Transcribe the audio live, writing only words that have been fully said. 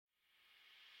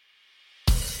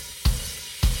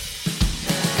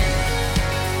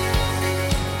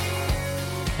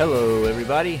Hello,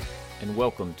 everybody, and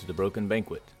welcome to The Broken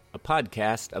Banquet, a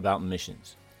podcast about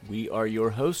missions. We are your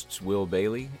hosts, Will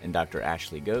Bailey and Dr.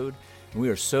 Ashley Goad, and we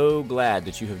are so glad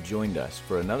that you have joined us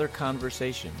for another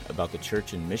conversation about the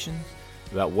church and missions,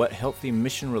 about what healthy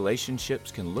mission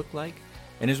relationships can look like,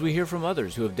 and as we hear from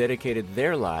others who have dedicated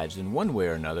their lives in one way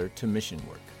or another to mission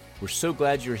work. We're so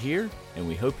glad you're here, and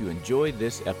we hope you enjoyed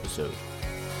this episode.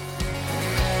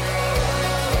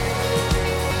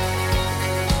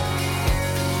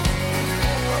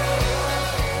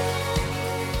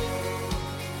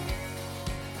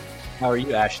 How are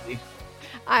you, Ashley?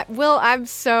 I'm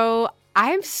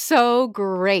so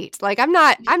great. Like I'm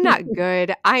not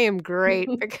good. I am great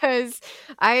because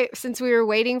since we were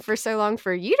waiting for so long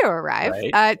for you to arrive,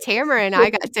 Right. Tamara and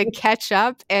I got to catch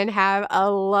up and have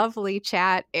a lovely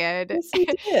chat. And Yes, we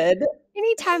did.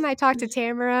 anytime I talk to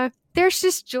Tamara, there's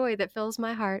just joy that fills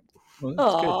my heart. Well, that's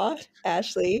Aw, good.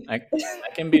 Ashley. I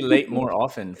can be late more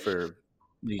often for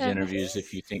these interviews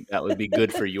if you think that would be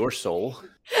good for your soul.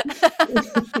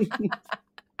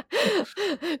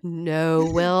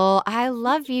 No, Will, I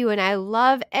love you, and I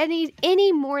love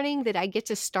any morning that I get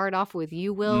to start off with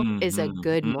you, Will, is a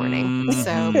good morning.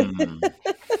 So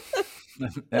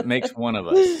that makes one of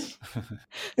us.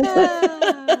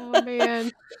 oh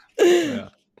man. Yeah.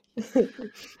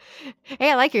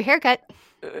 Hey, I like your haircut.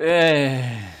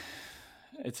 I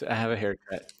have a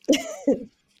haircut.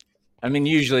 I mean,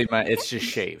 usually it's just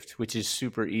shaved, which is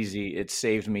super easy. It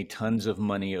saved me tons of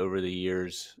money over the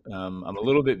years. I'm a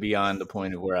little bit beyond the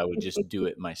point of where I would just do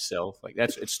it myself.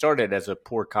 It started as a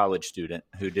poor college student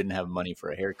who didn't have money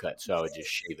for a haircut, so I would just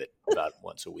shave it about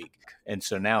once a week. And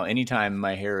so now anytime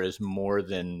my hair is more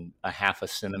than a half a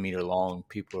centimeter long,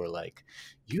 people are like,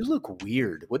 "You look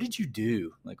weird. What did you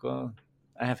do?" I'm like, well,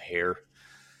 I have hair.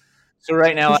 So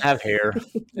right now I have hair,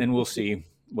 and we'll see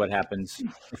what happens.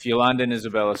 If Yolanda and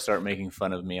Isabella start making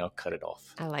fun of me, I'll cut it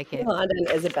off. I like it. Yolanda and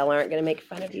Isabella aren't going to make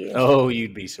fun of you. Oh,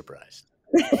 you'd be surprised.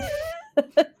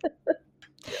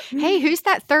 Hey, who's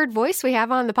that third voice we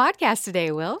have on the podcast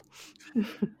today, Will?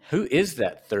 Who is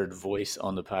that third voice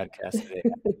on the podcast today?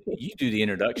 You do the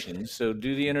introduction, so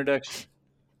do the introduction.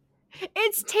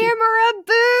 It's Tamara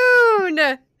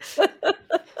Boone.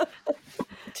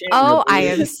 Tamara I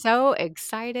Boone. am so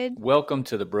excited. Welcome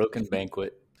to the Broken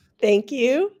Banquet. Thank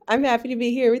you. I'm happy to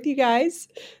be here with you guys.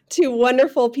 Two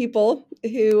wonderful people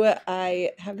who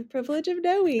I have the privilege of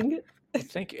knowing.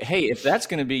 Thank you. Hey, if that's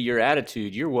going to be your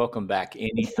attitude, you're welcome back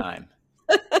anytime.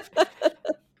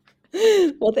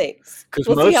 Well, thanks. Because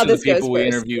We'll most see how of the this goes people we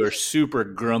first. interview are super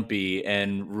grumpy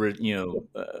and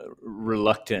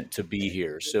reluctant to be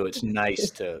here. So it's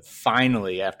nice to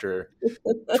finally, after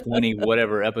 20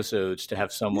 whatever episodes, to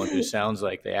have someone who sounds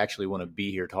like they actually want to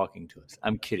be here talking to us.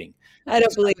 I'm kidding. I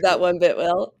don't believe that one bit,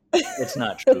 Will. It's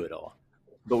not true at all.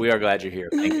 But we are glad you're here.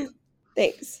 Thank you.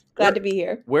 Thanks. Glad to be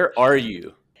here. Where are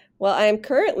you? Well, I am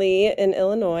currently in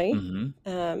Illinois,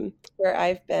 Mm-hmm. Where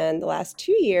I've been the last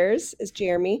 2 years as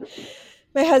Jeremy.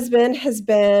 My husband has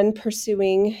been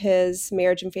pursuing his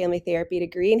marriage and family therapy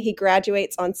degree, and he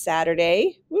graduates on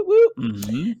Saturday. Woo woo.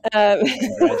 Mm-hmm. Woo!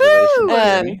 Congratulations,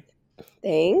 Jeremy.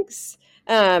 Thanks.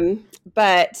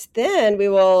 But then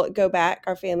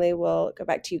our family will go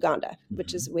back to Uganda,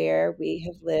 which is where we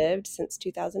have lived since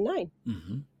 2009.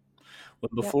 Mm-hmm. Well,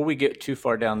 before we get too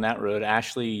far down that road,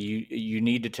 Ashley, you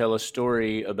need to tell a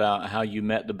story about how you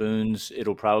met the Boones.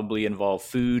 It'll probably involve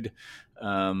food,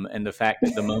 and the fact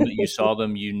that the moment you saw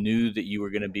them, you knew that you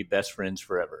were going to be best friends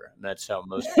forever. And that's how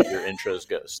most of your intros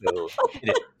go. So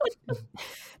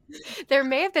There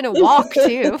may have been a walk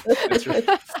too. that's right.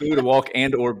 Food, a walk,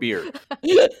 and or beer.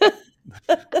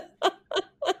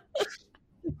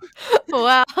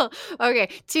 Wow. Okay.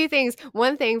 Two things.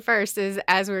 One thing first is,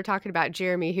 as we were talking about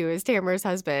Jeremy, who is Tamara's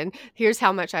husband, here's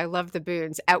how much I love the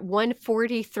Boones. At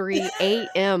 1:43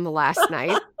 a.m. last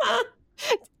night,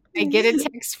 I get a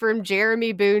text from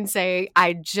Jeremy Boone saying,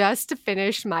 "I just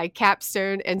finished my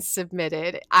capstone and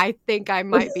submitted. I think I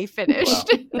might be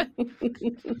finished." Wow.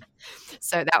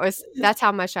 So that's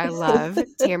how much I love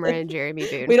Tamara and Jeremy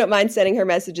Boone. We don't mind sending her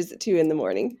messages at 2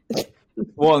 a.m.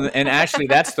 Well, and actually,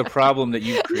 that's the problem that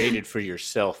you've created for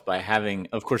yourself by having,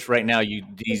 of course, right now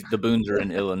the Boones are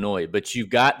in Illinois, but you've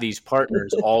got these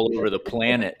partners all over the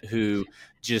planet who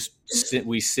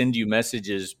we send you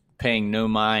messages paying no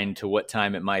mind to what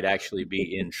time it might actually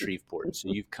be in Shreveport. So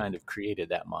you've kind of created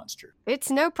that monster.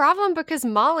 It's no problem because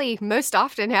Molly most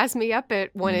often has me up at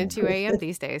 1 and 2 a.m.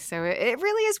 these days. So it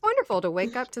really is wonderful to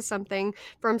wake up to something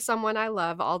from someone I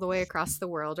love all the way across the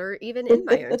world or even in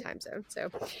my own time zone. So,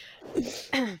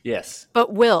 Yes.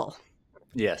 But Will,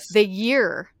 Yes. the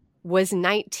year was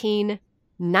 19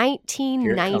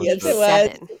 Here it comes, Yes, it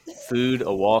 1997. was. Food,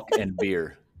 a walk, and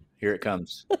beer. Here it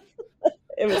comes.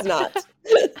 It was not.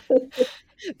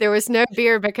 There was no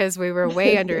beer because we were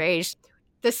way underage.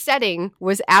 The setting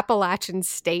was Appalachian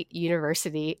State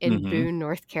University in Mhm. Boone,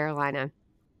 North Carolina.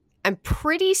 I'm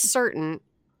pretty certain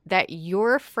that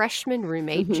your freshman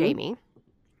roommate, Mhm. Jamie,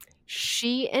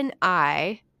 she and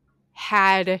I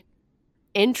had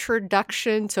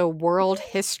introduction to world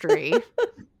history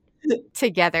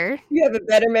together. You have a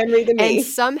better memory than And me.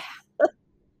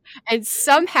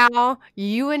 somehow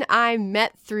you and I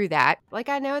met through that. Like,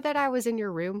 I know that I was in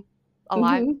your room a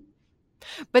lot. Mhm.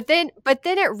 But then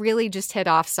it really just hit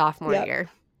off sophomore Yep. year.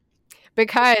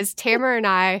 Because Tamara and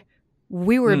I,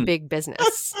 we were Mm. big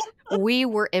business. We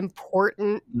were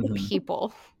important Mhm.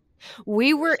 people.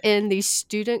 We were in the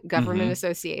Student Government Mhm.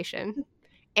 Association,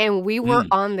 and we were Mm.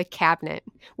 on the cabinet.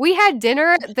 We had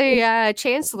dinner at the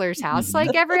chancellor's house Mhm.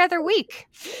 like every other week.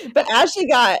 But Ashley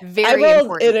got, I Very will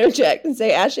important. interject and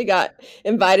say Ashley got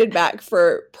invited back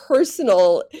for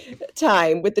personal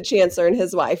time with the chancellor and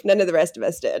his wife. None of the rest of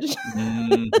us did.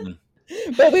 Mhm.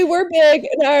 But we were big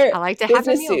in our I like to have a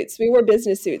business meal. suits. We wore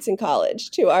business suits in college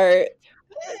to our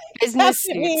Business cabinet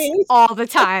suits meetings, all the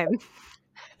time.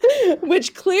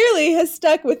 which clearly has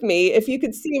stuck with me. If you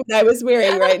could see what I was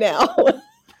wearing right now.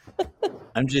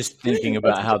 I'm just thinking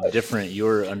about how different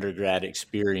your undergrad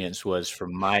experience was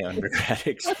from my undergrad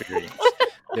experience.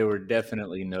 There were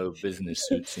definitely no business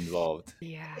suits involved.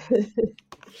 Yeah.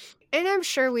 And I'm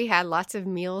sure we had lots of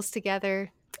meals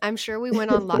together. I'm sure we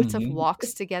went on lots of Mhm.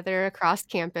 walks together across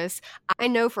campus. I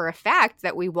know for a fact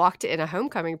that we walked in a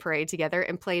homecoming parade together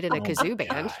and played in a Oh my kazoo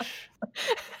band.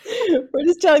 gosh. We're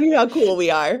just telling you how cool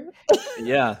we are.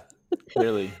 Yeah,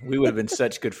 clearly. We would have been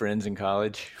such good friends in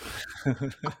college.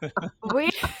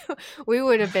 We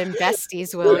would have been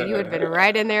besties, Will. You would have been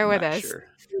right in there with Not us. sure.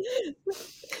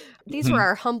 These were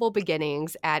our humble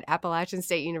beginnings at Appalachian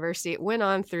State University. It went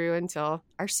on through until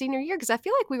our senior year because I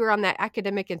feel like we were on that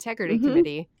academic integrity Mhm.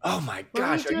 committee. Oh my Were we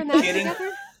gosh, are you doing that kidding?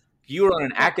 together? You were on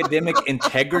an academic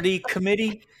integrity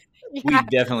committee? We Yeah.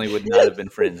 definitely would not have been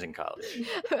friends in college.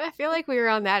 I feel like we were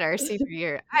on that our senior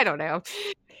year. I don't know.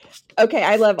 Okay,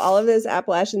 I love all of those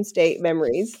Appalachian State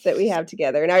memories that we have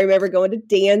together. And I remember going to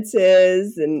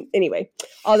dances and anyway,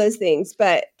 all those things.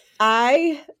 But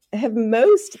I have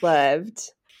most loved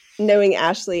knowing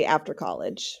Ashley after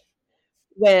college.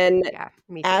 When Yeah,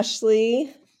 me too.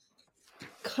 Ashley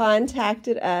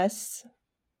contacted us,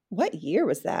 what year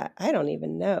was that? I don't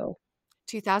even know.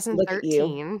 Look at you.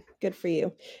 2013. Good for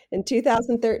you. In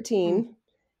 2013,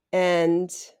 and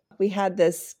we had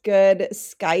this good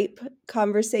Skype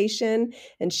conversation,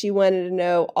 and she wanted to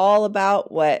know all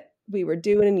about what we were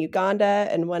doing in Uganda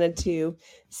and wanted to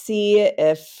see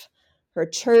if her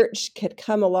church could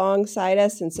come alongside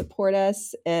us and support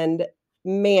us. And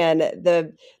man,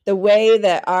 the way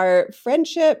that our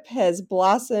friendship has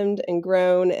blossomed and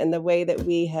grown, and the way that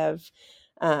we have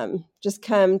just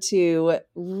come to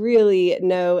really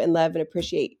know and love and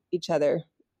appreciate each other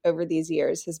over these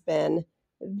years has been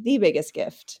the biggest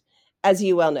gift, as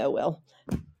you well know, Will.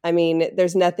 I mean,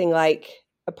 there's nothing like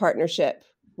a partnership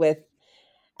with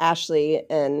Ashley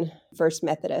and First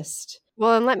Methodist.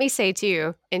 Well, and let me say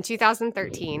too, in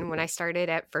 2013, when I started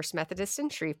at First Methodist in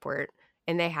Shreveport,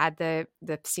 and they had the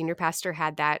senior pastor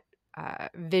had that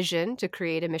vision to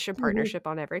create a mission partnership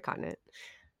on every continent.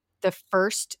 The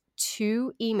first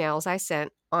 2 emails I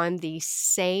sent on the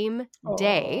same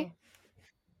day, Aw.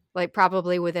 like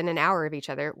probably within an hour of each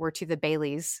other, were to the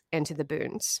Baileys and to the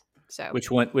Boones. So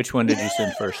Which one did you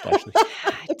send first, Ashley?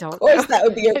 I don't Of course, know. that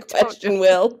would be I your don't question, know.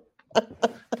 Will.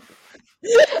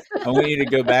 I want you to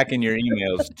go back in your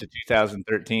emails to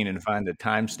 2013 and find a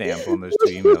timestamp on those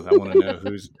 2 emails. I want to know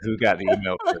who got the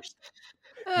email first.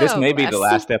 This Oh, may be the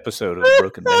bless. last episode of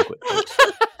Broken Banquet, folks.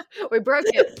 We broke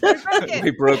it. We broke it.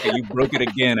 We broke it. You broke it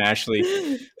again,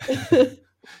 Ashley.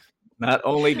 Not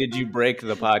only did you break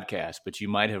the podcast, but you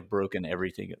might have broken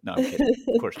everything. No, I'm kidding.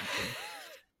 Of course I'm kidding.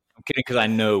 I'm kidding because I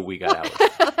know we got out.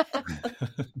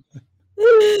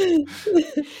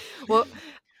 Well,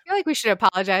 I feel like we should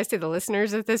apologize to the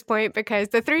listeners at this point because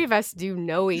the 3 of us do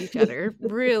know each other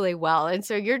really well. And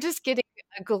so you're just getting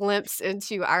a glimpse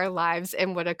into our lives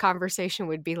and what a conversation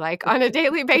would be like on a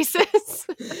daily basis.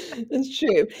 It's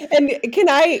true. And can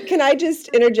I just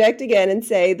interject again and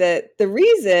say that the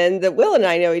reason that Will and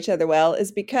I know each other well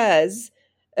is because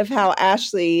of how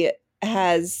Ashley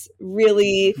has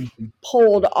really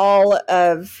pulled all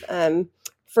of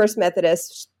First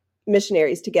Methodist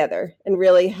missionaries together and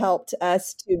really helped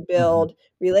us to build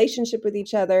relationship with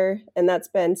each other. And that's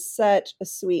been such a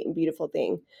sweet and beautiful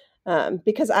thing.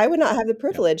 because I would not have the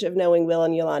privilege of knowing Will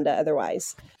and Yolanda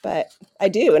otherwise. But I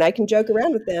do, and I can joke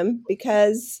around with them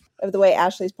because of the way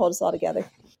Ashley's pulled us all together.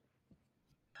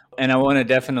 And I want to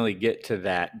definitely get to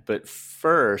that. But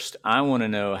first, I want to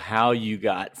know how you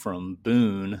got from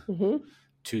Boone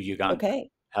to Uganda. Okay.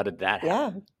 How did that happen?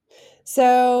 Yeah.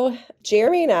 So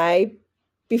Jeremy and I,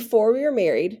 before we were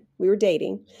married, we were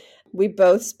dating. We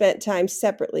both spent time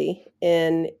separately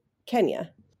in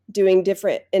Kenya doing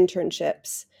different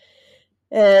internships.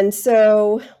 And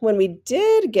so when we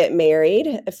did get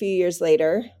married a few years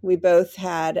later, we both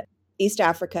had East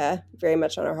Africa very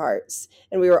much on our hearts.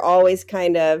 And we were always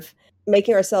kind of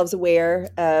making ourselves aware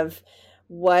of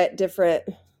what different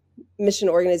mission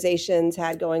organizations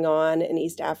had going on in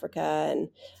East Africa. And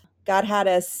God had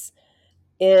us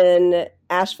in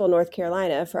Asheville, North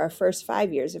Carolina for our first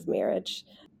 5 years of marriage.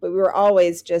 But we were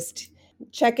always just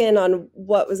checking on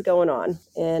what was going on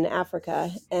in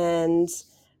Africa. And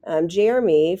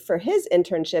Jeremy, for his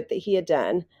internship that he had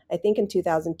done, I think in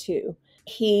 2002,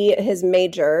 his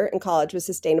major in college was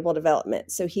sustainable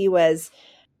development. So he was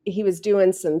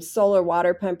doing some solar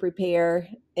water pump repair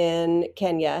in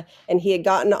Kenya, and he had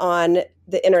gotten on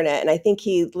the internet, and I think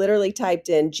he literally typed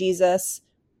in Jesus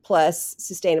plus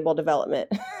sustainable development,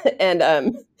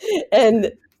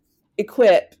 and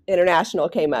Equip International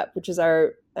came up, which is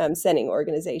our sending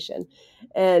organization.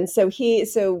 And so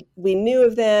we knew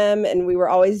of them, and we were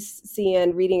always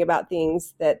reading about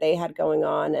things that they had going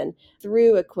on. And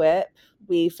through Equip,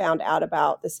 we found out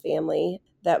about this family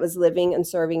that was living and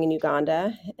serving in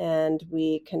Uganda, and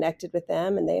we connected with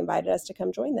them, and they invited us to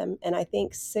come join them. And I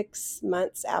think 6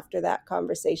 months after that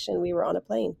conversation, we were on a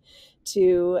plane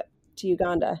to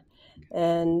Uganda.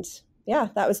 And yeah,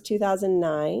 that was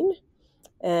 2009.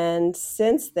 And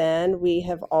since then, we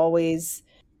have always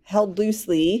held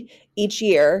loosely each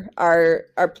year our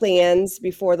plans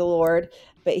before the Lord,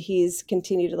 but he's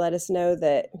continued to let us know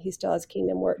that he still has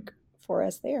kingdom work for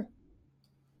us there.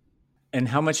 And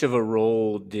how much of a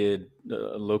role did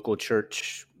the local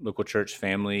church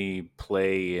family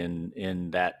play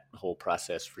in that whole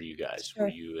process for you guys? Sure. Were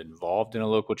you involved in a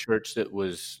local church that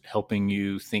was helping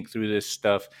you think through this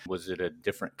stuff? Was it a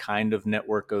different kind of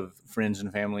network of friends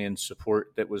and family and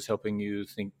support that was helping you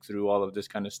think through all of this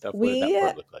kind of stuff? What did that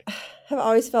part look like? Have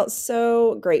always felt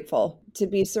so grateful to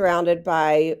be surrounded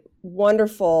by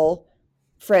wonderful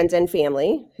friends and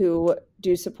family who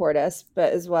do support us,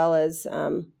 but as well as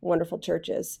wonderful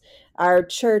churches. Our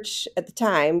church at the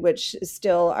time, which is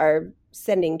still our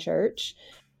sending church,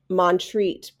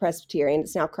 Montreat Presbyterian,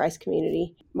 it's now Christ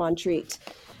Community, Montreat.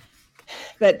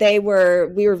 But we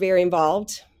were very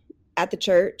involved at the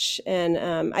church. And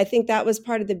I think that was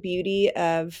part of the beauty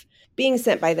of being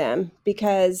sent by them,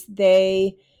 because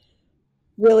they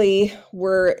really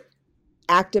were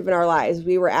active in our lives.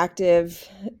 We were active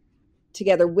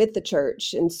together with the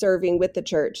church and serving with the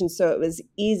church. And so it was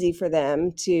easy for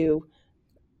them to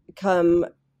come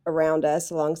around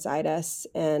us, alongside us,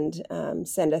 and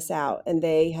send us out. And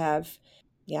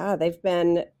they've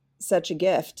been such a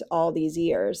gift all these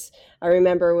years. I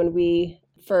remember when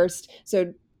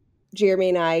Jeremy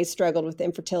and I struggled with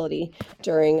infertility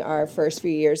during our first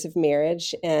few years of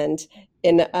marriage. And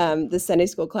in the Sunday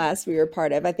school class we were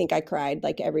part of, I think I cried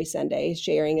like every Sunday,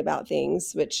 sharing about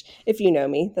things, which, if you know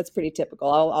me, that's pretty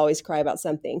typical. I'll always cry about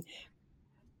something.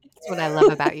 That's what I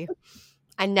love about you.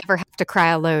 I never have to cry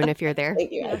alone if you're there.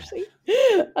 Thank you, Ashley.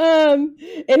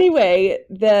 Anyway,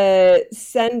 the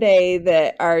Sunday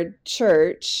that our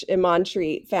church in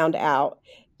Montreat found out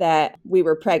that we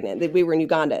were pregnant, that we were in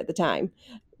Uganda at the time,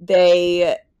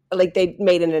 they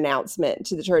made an announcement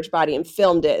to the church body and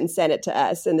filmed it and sent it to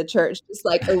us. And the church just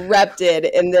erupted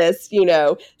in this,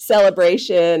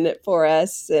 celebration for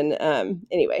us. And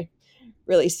anyway,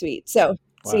 really sweet. So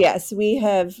yes, we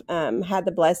have had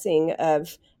the blessing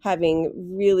of having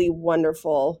really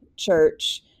wonderful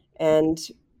church and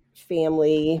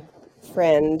family,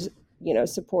 friend,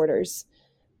 supporters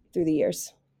through the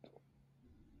years.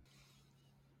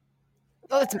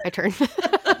 Oh, it's my turn.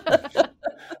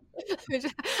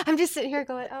 I'm just sitting here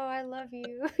going, oh, I love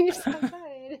you. You're so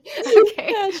good.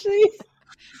 Okay. Ashley.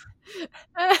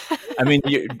 I mean,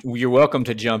 you're welcome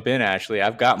to jump in, Ashley.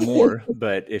 I've got more,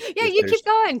 but if you keep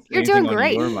going. You're doing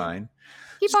great. Your mind.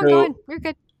 Keep on going. You're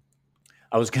good.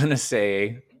 I was going to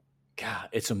say, God,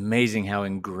 it's amazing how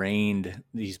ingrained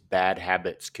these bad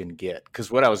habits can get.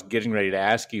 Because what I was getting ready to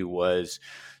ask you was,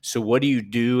 so what do you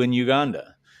do in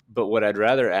Uganda? But what I'd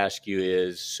rather ask you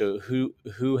is, so who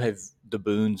have the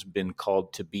Boones been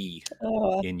called to be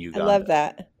in Uganda? I love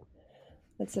that.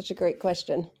 That's such a great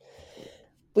question.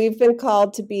 We've been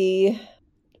called to be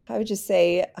I would just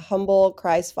say, humble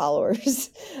Christ followers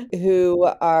who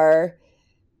are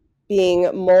being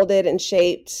molded and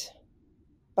shaped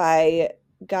by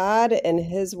God and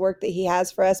his work that he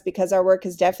has for us, because our work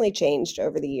has definitely changed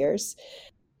over the years.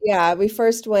 Yeah, we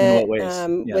first In what went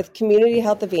ways? Yeah. with community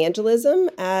health evangelism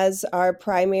as our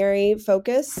primary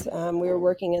focus. We were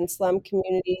working in slum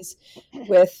communities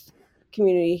with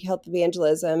community health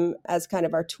evangelism as kind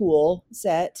of our tool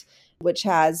set, which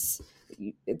has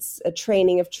it's a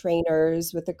training of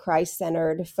trainers with a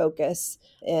Christ-centered focus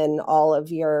in all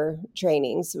of your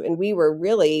trainings. And we were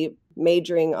really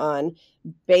majoring on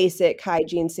basic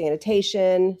hygiene,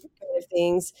 sanitation kind of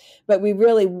things, but we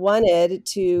really wanted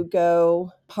to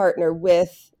go partner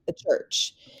with a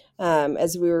church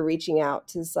as we were reaching out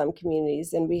to some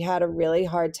communities. And we had a really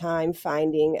hard time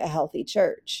finding a healthy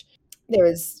church. There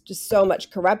was just so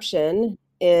much corruption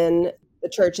in the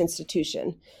church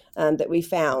institution that we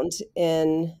found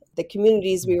in the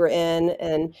communities we were in,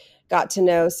 and got to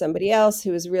know somebody else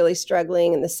who was really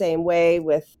struggling in the same way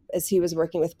with as he was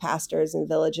working with pastors in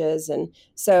villages. And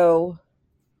so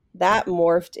that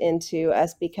morphed into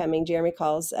us becoming, Jeremy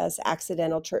calls us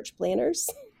accidental church planners.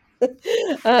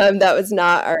 That was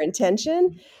not our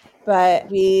intention, but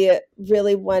we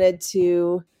really wanted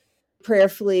to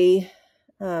prayerfully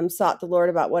sought the Lord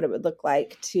about what it would look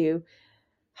like to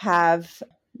have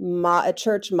a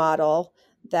church model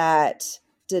that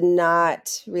did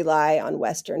not rely on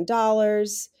Western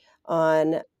dollars,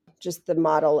 on just the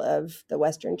model of the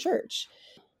Western church.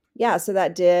 Yeah, so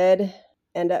that did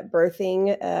end up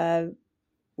birthing a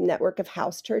network of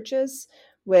house churches,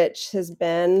 which has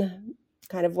been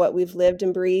kind of what we've lived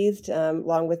and breathed,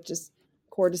 along with just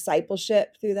core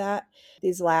discipleship through that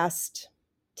these last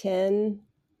 10,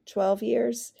 12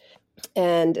 years.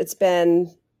 And it's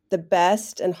been the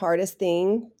best and hardest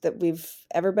thing that we've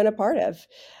ever been a part of.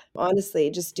 Honestly,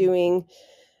 just doing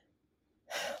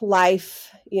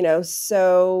life,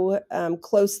 so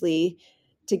closely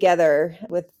together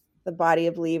with the body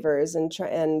of believers, and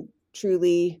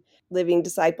truly living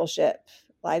discipleship,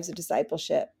 lives of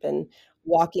discipleship, and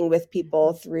walking with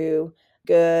people through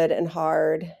good and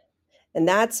hard. And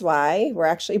that's why we're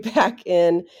actually back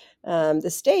in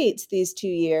the States these 2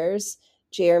 years.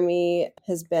 Jeremy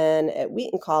has been at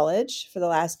Wheaton College for the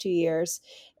last 2 years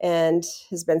and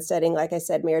has been studying, like I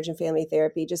said, marriage and family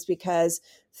therapy, just because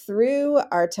through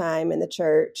our time in the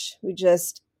church, we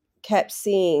just kept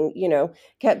seeing,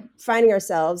 kept finding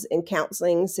ourselves in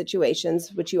counseling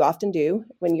situations, which you often do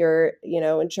when you're,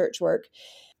 in church work.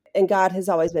 And God has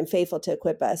always been faithful to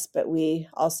equip us, but we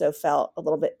also felt a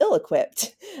little bit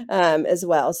ill-equipped as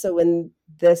well. So when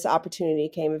this opportunity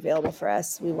came available for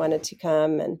us, we wanted to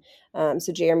come. And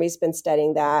so Jeremy's been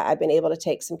studying that. I've been able to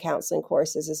take some counseling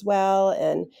courses as well.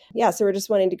 And yeah, so we're just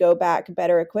wanting to go back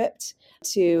better equipped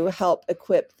to help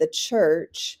equip the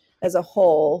church as a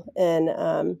whole,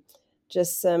 and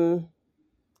just some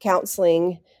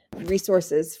counseling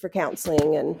resources for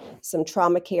counseling and some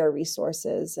trauma care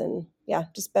resources, and yeah,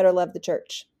 just better love the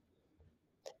church.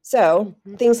 So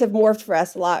things have morphed for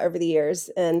us a lot over the years,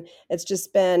 and it's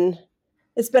been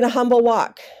a humble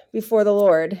walk before the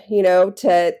Lord,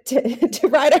 to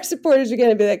write our supporters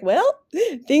again and be like, well,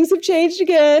 things have changed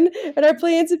again and our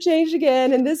plans have changed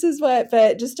again. And this is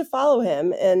but just to follow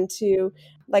him and to,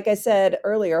 like I said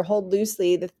earlier, hold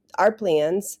loosely our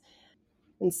plans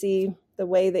and see the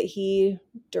way that he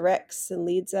directs and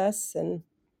leads us and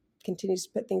continues to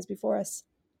put things before us.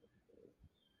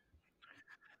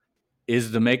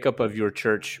 Is the makeup of your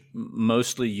church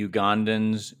mostly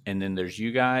Ugandans and then there's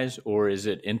you guys, or is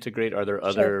it integrate? Are there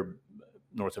other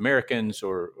North Americans,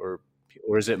 or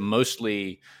is it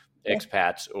mostly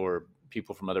expats or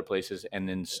people from other places and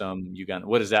then some Uganda?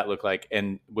 What does that look like?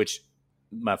 And which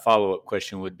my follow-up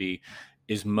question would be,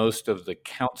 is most of the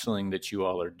counseling that you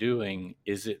all are doing,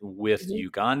 is it with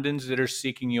Ugandans that are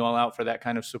seeking you all out for that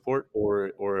kind of support,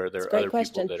 or are there other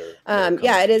people that are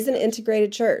yeah, it is an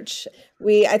integrated church.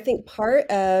 I think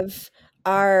part of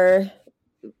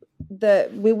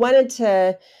we wanted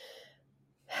to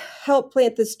help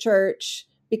plant this church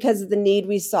because of the need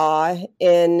we saw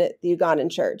in the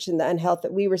Ugandan church and the unhealth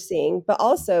that we were seeing, but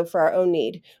also for our own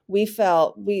need. We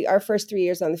felt our first 3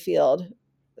 years on the field,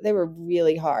 they were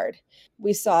really hard.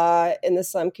 We saw in the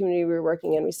slum community we were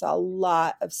working in, we saw a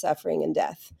lot of suffering and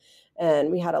death.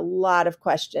 And we had a lot of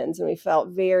questions, and we felt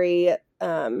very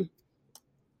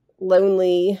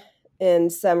lonely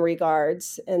in some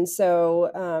regards. And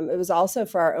so it was also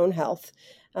for our own health,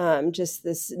 just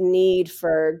this need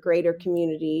for greater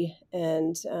community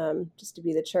and just to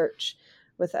be the church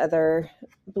with other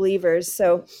believers.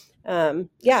 So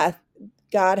yeah,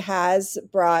 God has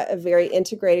brought a very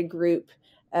integrated group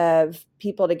of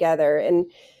people together.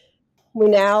 And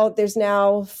there's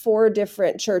now 4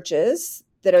 different churches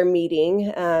that are meeting,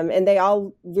 and they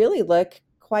all really look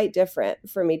quite different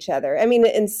from each other. I mean,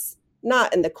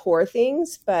 not in the core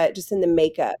things, but just in the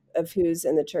makeup of who's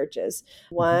in the churches.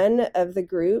 One of the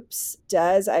groups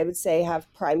does, I would say,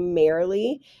 have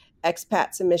primarily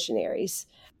expats and missionaries.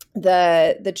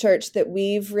 The church that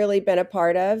we've really been a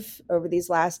part of over these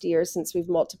last years since we've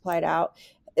multiplied out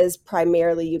is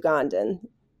primarily Ugandan.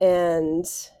 And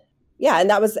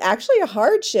that was actually a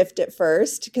hard shift at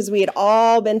first because we had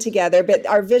all been together, but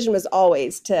our vision was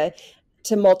always to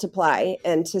multiply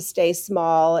and to stay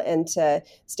small and to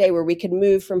stay where we could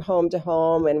move from home to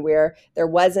home and where there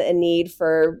wasn't a need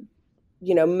for,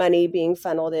 money being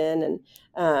funneled in.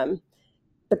 And,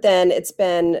 but then it's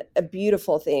been a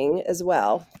beautiful thing as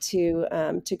well to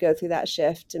go through that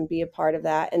shift and be a part of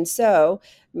that. And so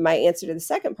my answer to the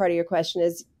second part of your question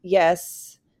is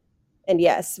yes. And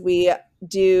yes, we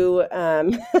do.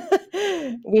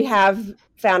 We have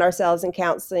found ourselves in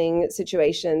counseling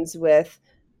situations with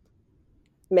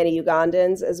many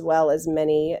Ugandans as well as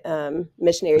many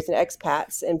missionaries and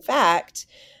expats. In fact,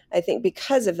 I think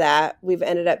because of that, we've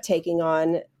ended up taking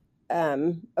on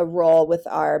a role with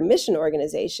our mission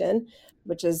organization,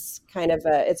 which is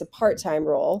it's a part-time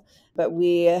role, but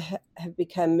we have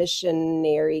become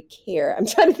missionary care. I'm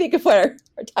trying to think of what our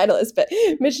title is, but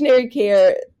missionary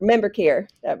care, member care.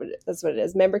 That's what it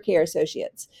is. Member care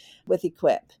associates with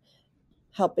Equip,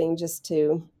 helping just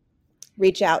to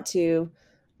reach out to,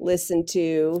 listen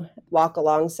to, walk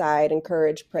alongside,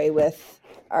 encourage, pray with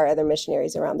our other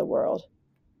missionaries around the world.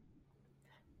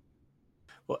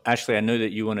 Well, Ashley, I know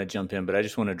that you want to jump in, but I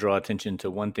just want to draw attention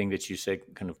to one thing that you said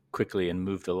kind of quickly and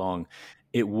moved along.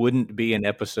 It wouldn't be an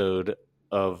episode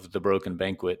of The Broken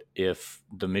Banquet if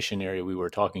the missionary we were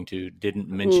talking to didn't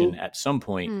mention at some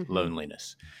point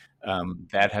loneliness.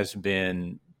 That has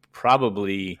been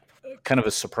probably kind of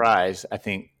a surprise, I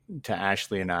think, to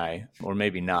Ashley and I, or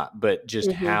maybe not, but just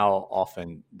how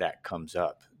often that comes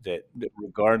up, that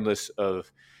regardless of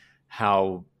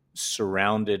how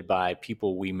surrounded by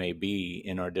people we may be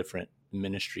in our different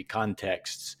ministry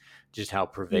contexts, just how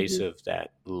pervasive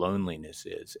that loneliness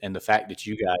is. And the fact that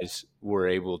you guys were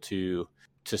able to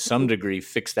some degree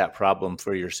fix that problem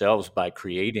for yourselves by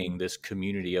creating this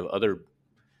community of other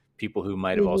people who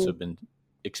might have also been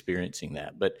experiencing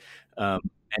that. But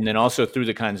and then also through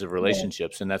the kinds of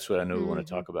relationships, and that's what I know we want to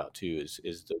talk about too,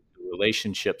 is the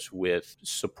relationships with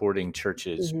supporting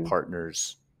churches,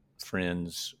 partners,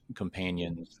 friends,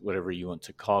 companions, whatever you want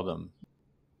to call them.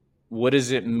 What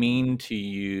does it mean to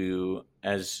you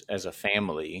as a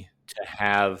family to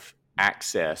have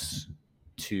access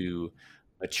to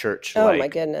a church like my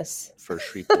goodness, First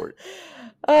Shreveport?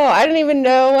 I don't even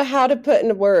know how to put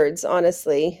into words,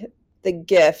 honestly, the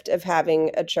gift of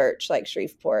having a church like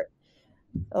Shreveport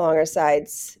along our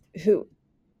sides,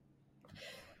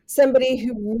 somebody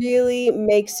who really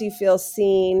makes you feel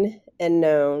seen and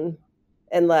known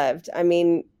and loved. I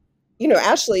mean,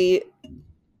 Ashley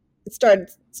started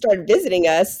visiting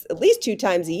us at least 2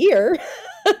 times a year.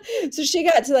 So she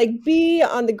got to be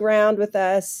on the ground with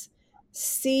us,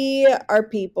 see our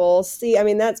people,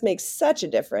 that makes such a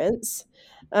difference.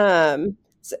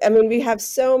 We have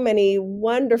so many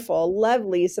wonderful,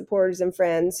 lovely supporters and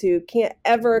friends who can't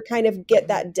ever kind of get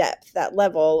that depth, that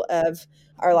level of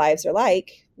our lives are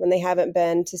like when they haven't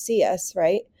been to see us,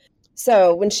 right?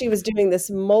 So when she was doing this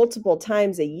multiple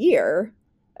times a year,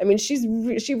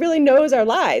 she really knows our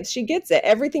lives. She gets it.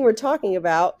 Everything we're talking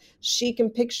about, she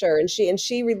can picture, and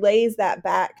she relays that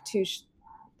back to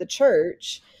the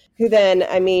church, who then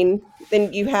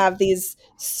you have these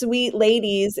sweet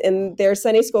ladies in their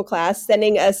Sunday school class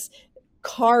sending us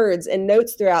cards and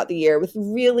notes throughout the year with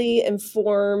really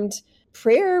informed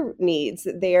prayer needs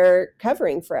that they're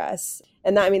covering for us.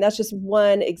 And that's just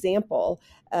one example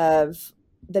of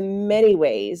the many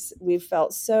ways we've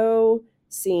felt so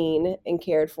seen and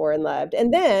cared for and loved.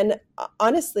 And then,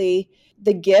 honestly,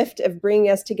 the gift of bringing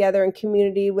us together in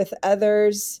community with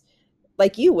others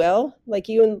like you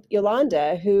and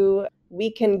Yolanda, who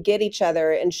we can get each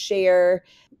other and share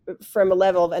from a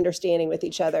level of understanding with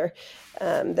each other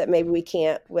that maybe we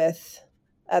can't with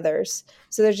others.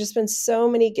 So there's just been so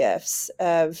many gifts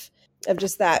of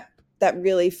just that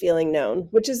really feeling known,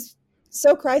 which is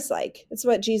so Christ-like. It's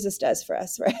what Jesus does for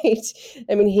us, right?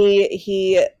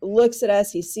 He looks at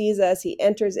us, he sees us, he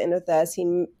enters in with us,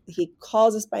 he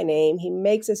calls us by name, he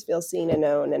makes us feel seen and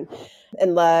known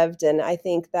and loved. And I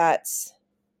think that's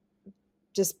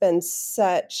just been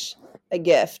such a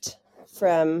gift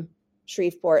from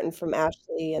Shreveport and from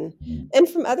Ashley and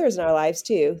from others in our lives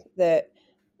too that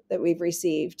we've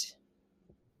received.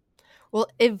 Well,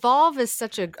 evolve is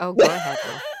such a. Oh, go ahead,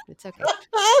 Lynn. It's okay.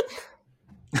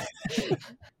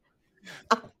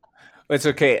 It's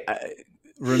okay.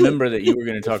 Remember that you were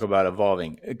going to talk about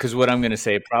evolving, because what I'm going to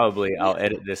say, probably I'll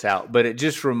edit this out, but it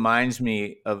just reminds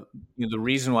me of the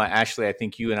reason why, Ashley, I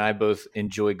think you and I both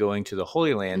enjoy going to the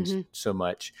Holy Land so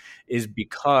much is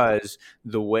because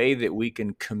the way that we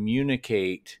can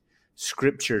communicate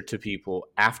scripture to people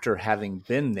after having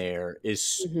been there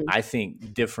is, I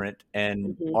think, different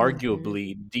and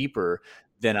arguably deeper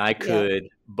than I could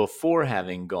before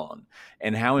having gone.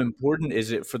 And how important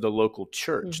is it for the local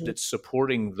church that's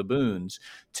supporting the Boones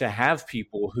to have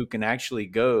people who can actually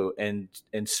go and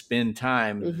spend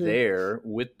time there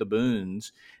with the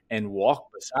Boones and walk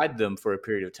beside them for a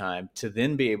period of time, to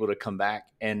then be able to come back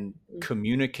and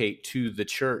communicate to the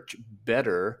church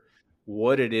better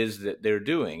what it is that they're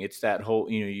doing. It's that whole,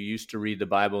 you used to read the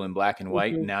Bible in black and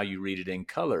white, now you read it in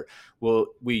color. Well,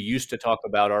 we used to talk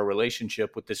about our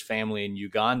relationship with this family in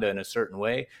Uganda in a certain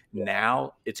way.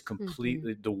 Now it's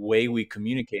completely, the way we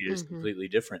communicate is completely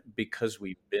different because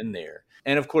we've been there.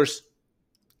 And of course,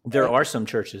 there are some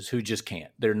churches who just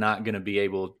can't. They're not going to be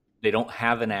able, they don't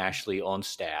have an Ashley on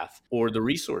staff or the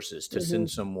resources to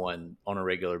send someone on a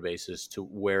regular basis to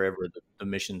wherever the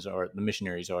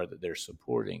missionaries are that they're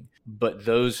supporting. But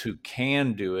those who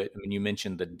can do it, I mean, you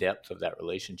mentioned the depth of that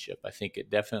relationship. I think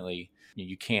it definitely,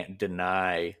 you can't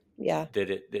deny that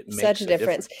it makes such a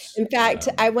difference. difference. In fact,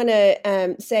 I want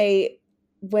to say,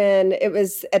 when it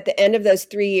was at the end of those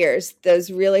 3 years,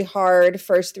 those really hard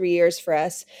first 3 years for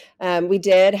us, we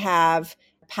did have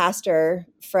a pastor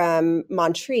from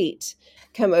Montreat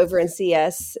come over and see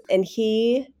us. And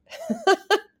he,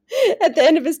 at the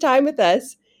end of his time with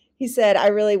us, he said, I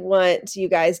really want you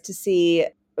guys to see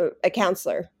a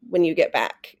counselor when you get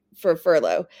back for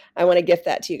furlough. I want to gift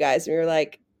that to you guys. And we were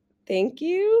like, thank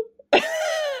you.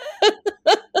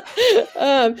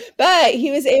 But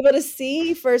he was able to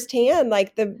see firsthand,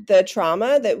 like the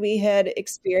trauma that we had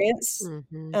experienced,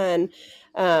 and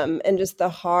just the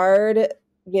hard,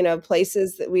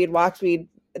 places that we had walked. We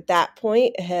at that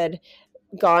point had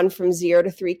gone from 0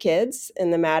 to 3 kids in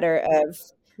the matter of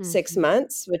 6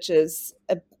 months, which is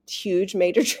a huge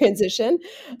major transition.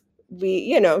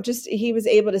 We, he was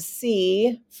able to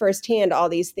see firsthand all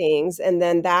these things. And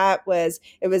then it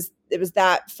was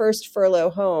that first furlough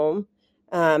home,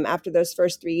 after those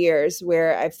first 3 years,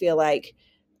 where I feel like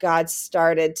God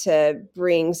started to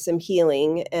bring some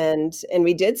healing, and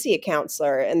we did see a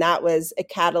counselor, and that was a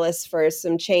catalyst for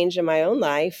some change in my own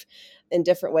life in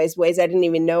different ways I didn't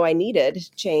even know I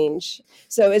needed change.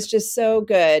 So it's just so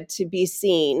good to be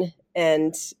seen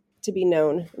and to be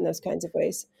known in those kinds of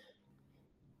ways.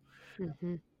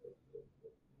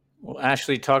 Well,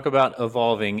 Ashley, talk about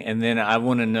evolving, and then I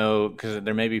want to know, because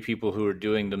there may be people who are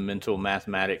doing the mental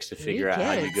mathematics to figure out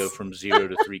how you go from 0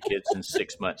 to 3 kids in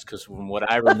 6 months. Because from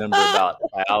what I remember about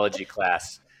biology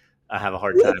class, I have a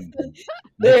hard time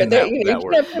making that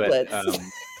work.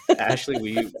 But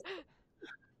Ashley,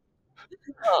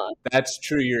 that's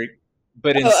true.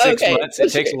 But in 6 months,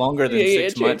 it takes longer than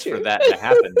 6 months for that to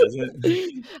happen, doesn't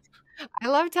it? I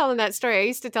love telling that story. I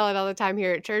used to tell it all the time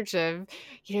here at church of,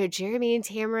 Jeremy and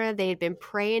Tamara, they had been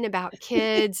praying about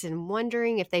kids and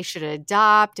wondering if they should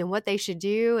adopt and what they should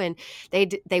do. And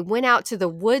they went out to the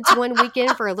woods one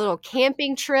weekend for a little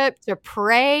camping trip to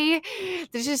pray,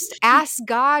 to just ask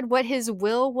God what his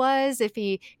will was, if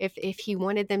he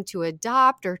wanted them to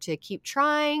adopt or to keep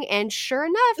trying. And sure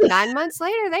enough, 9 months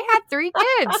later, they had 3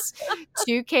 kids.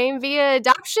 2 came via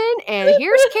adoption, and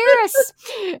here's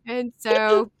Karis. And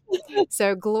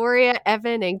so Gloria,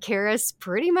 Evan, and Karis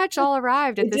pretty much all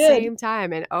arrived at the same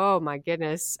time. And oh my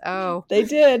goodness. Oh, they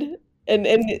did. And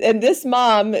this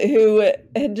mom who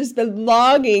had just been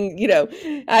longing,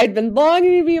 I'd been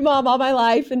longing to be a mom all my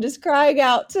life and just crying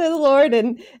out to the Lord.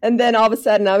 And then all of a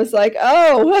sudden I was like,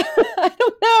 oh, I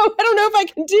don't know if I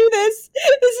can do this.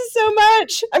 This is so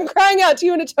much. I'm crying out to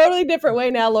you in a totally different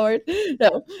way now, Lord.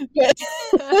 No,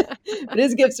 but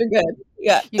his gifts are good.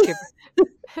 Yeah.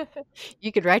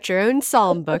 You could write your own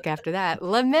psalm book after that.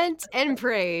 Lament and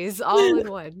praise all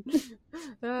in one.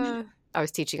 I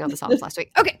was teaching on the Psalms last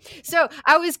week. Okay, so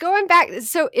I was going back.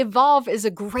 So evolve is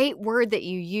a great word that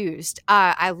you used.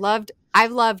 I've loved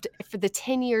for the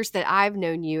 10 years that I've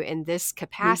known you in this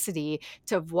capacity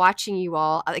to watching you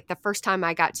all. Like the first time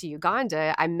I got to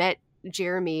Uganda, I met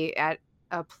Jeremy at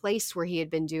a place where he had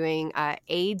been doing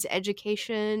AIDS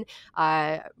education,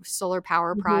 solar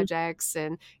power projects,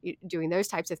 and doing those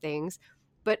types of things.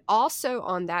 But also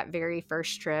on that very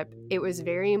first trip, it was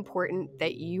very important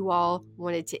that you all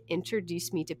wanted to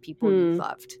introduce me to people you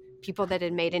loved, people that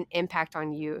had made an impact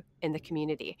on you in the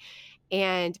community.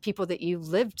 and people that you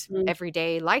lived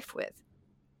everyday life with.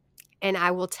 And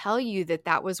I will tell you that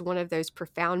that was one of those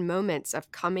profound moments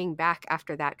of coming back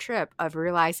after that trip, of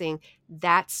realizing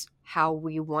that's how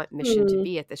we want mission to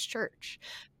be at this church.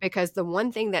 Because the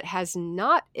one thing that has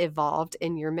not evolved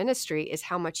in your ministry is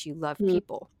how much you love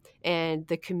people and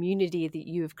the community that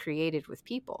you have created with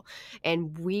people.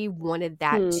 And we wanted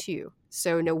that too.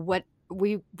 So what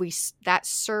we that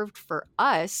served for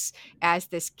us as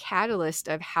this catalyst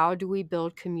of how do we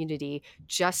build community,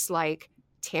 just like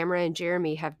Tamara and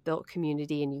Jeremy have built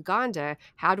community in Uganda.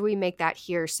 How do we make that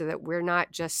here so that we're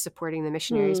not just supporting the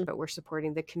missionaries, but we're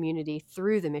supporting the community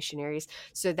through the missionaries,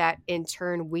 so that in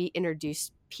turn we introduce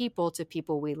people to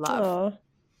people we love. Aww.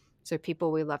 So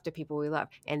people we love to people we love.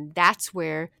 And that's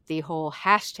where the whole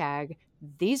hashtag,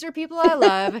 these are people I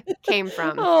love, came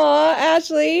from. Aw,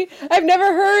 Ashley, I've never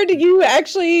heard you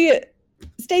actually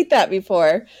state that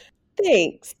before.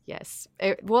 Thanks. Yes.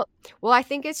 Well, I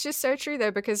think it's just so true, though,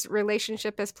 because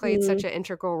relationship has played such an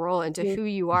integral role into who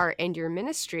you are and your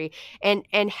ministry, and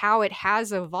how it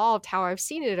has evolved. How I've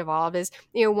seen it evolve is,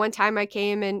 one time I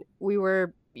came and you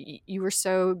were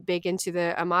so big into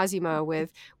the Amazima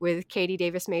with Katie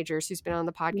Davis Majors, who's been on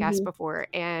the podcast before,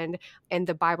 and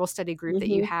the Bible study group that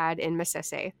you had in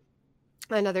Masese.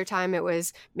 Another time it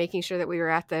was making sure that we were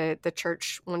at the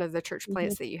church, one of the church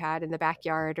plants that you had in the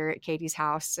backyard or at Katie's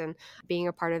house, and being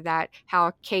a part of that.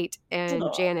 How Kate and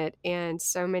Janet and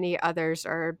so many others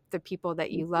are the people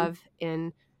that you love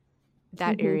in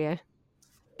that area.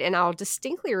 And I'll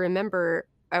distinctly remember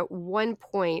at one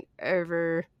point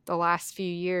over the last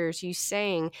few years, you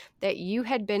saying that you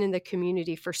had been in the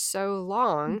community for so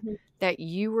long that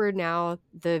you were now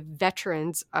the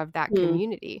veterans of that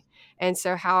community. And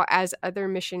so how, as other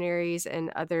missionaries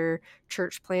and other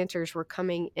church planters were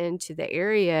coming into the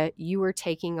area, you were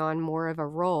taking on more of a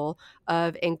role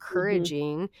of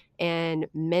encouraging and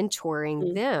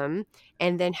mentoring them.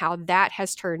 And then how that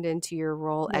has turned into your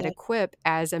role at Equip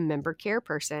as a member care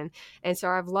person. And so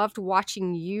I've loved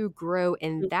watching you grow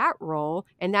in that role.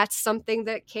 And that's something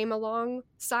that came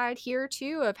alongside here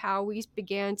too, of how we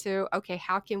began to, okay,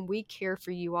 how can we care for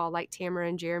you all like Tamara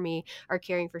and Jeremy are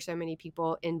caring for so many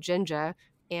people in Jinja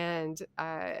and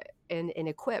in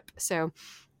Equip. So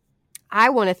I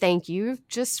want to thank you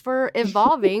just for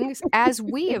evolving as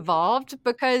we evolved,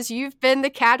 because you've been the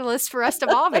catalyst for us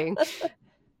evolving.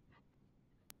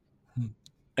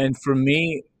 And for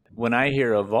me, when I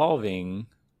hear evolving,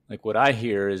 like what I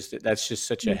hear is that that's just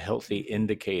such a healthy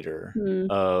indicator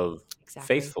of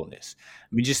faithfulness.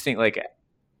 I mean, just think like,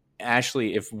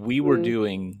 Ashley, if we were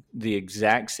doing the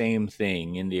exact same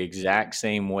thing in the exact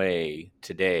same way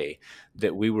today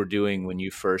that we were doing when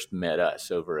you first met us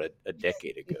over a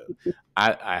decade ago,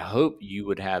 I hope you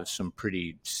would have some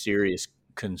pretty serious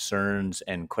concerns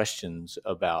and questions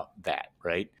about that,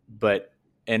 right? But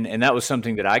and that was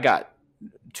something that I got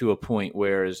to a point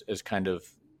where as kind of,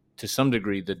 to some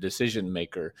degree, the decision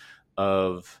maker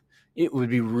of, it would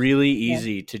be really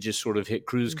easy to just sort of hit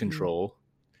cruise control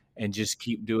and just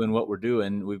keep doing what we're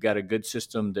doing. We've got a good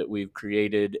system that we've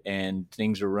created and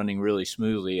things are running really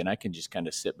smoothly, and I can just kind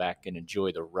of sit back and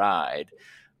enjoy the ride.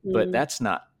 But that's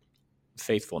not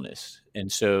faithfulness.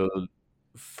 And so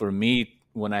for me,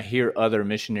 when I hear other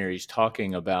missionaries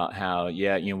talking about how,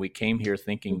 we came here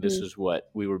thinking this is what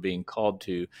we were being called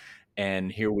to,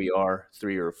 and here we are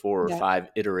 3 or 4 or 5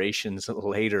 iterations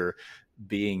later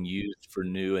being used for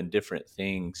new and different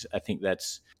things, I think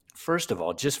that's, first of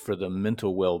all, just for the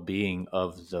mental well-being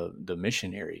of the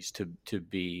missionaries to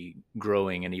be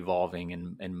growing and evolving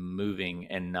and moving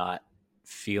and not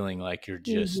feeling like you're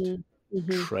just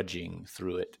trudging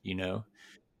through it,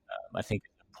 I think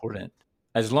it's important,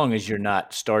 as long as you're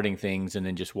not starting things and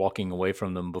then just walking away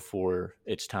from them before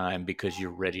it's time because you're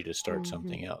ready to start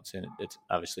something else. And it's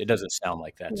obviously, it doesn't sound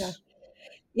like that's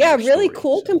really story,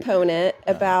 cool component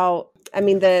about,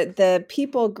 the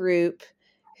people group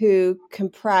who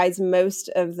comprise most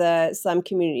of the slum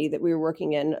community that we were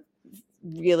working in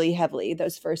really heavily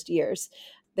those first years.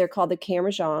 They're called the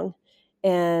Karamojong,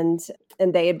 and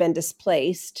they had been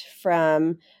displaced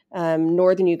from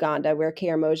northern Uganda, where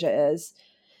Karamoja is.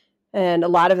 And a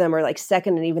lot of them are like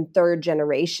second and even third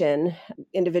generation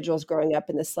individuals growing up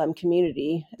in the slum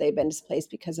community. They've been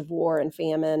displaced because of war and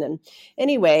famine. And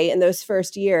anyway, in those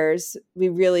first years, we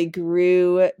really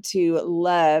grew to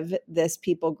love this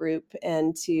people group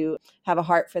and to have a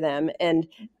heart for them. And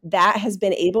that has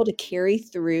been able to carry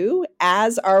through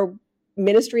as our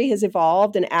ministry has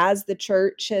evolved and as the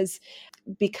church has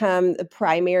become the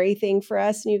primary thing for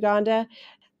us in Uganda.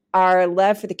 Our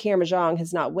love for the Karamojong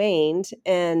has not waned,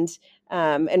 and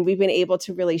we've been able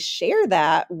to really share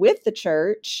that with the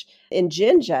church in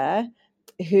Jinja,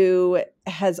 who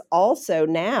has also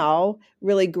now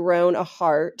really grown a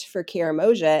heart for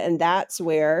Karamoja. And that's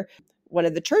where one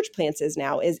of the church plants is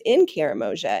now, is in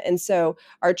Karamoja. And so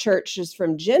our churches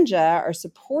from Jinja are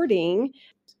supporting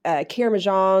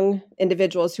Karamojong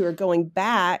individuals who are going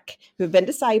back, who have been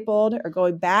discipled, are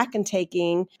going back and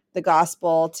taking the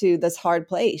gospel to this hard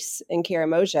place in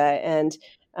Karamoja.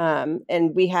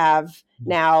 And we have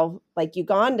now like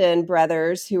Ugandan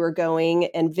brothers who are going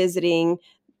and visiting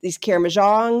this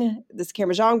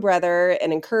Karamojong brother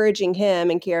and encouraging him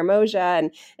in Karamoja.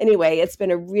 And anyway, it's been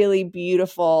a really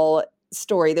beautiful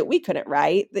story that we couldn't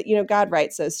write, that, you know, God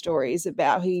writes those stories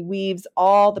about, he weaves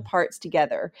all the parts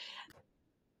together.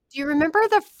 Do you remember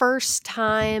the first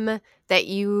time that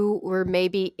you were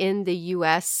maybe in the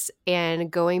U.S. and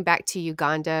going back to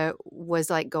Uganda was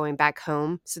like going back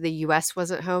home? So the U.S.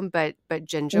 wasn't home, but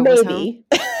Jinja was home? Maybe.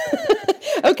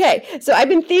 Okay, so I've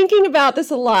been thinking about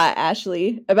this a lot,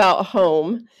 Ashley, about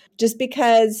home, just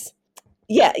because,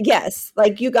 yes,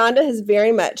 like Uganda has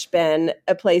very much been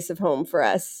a place of home for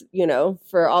us, you know,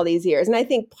 for all these years. And I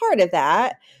think part of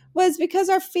that was because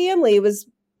our family was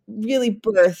really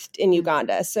birthed in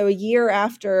Uganda. So a year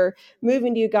after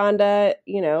moving to Uganda,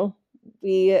 you know,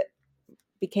 we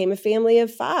became a family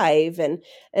of 5,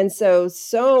 and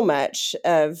so much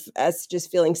of us just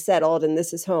feeling settled and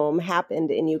this is home happened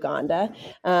in Uganda.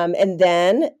 And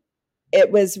then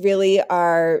it was really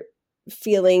our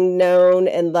feeling known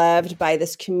and loved by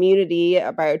this community,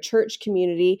 by our church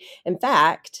community. In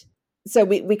fact, so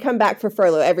we come back for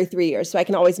furlough every 3 years, so I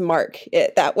can always mark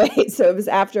it that way. So it was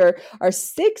after our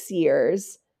 6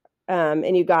 years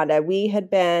in Uganda.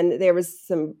 There was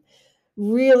some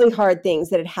really hard things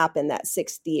that had happened that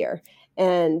 6th year.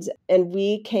 And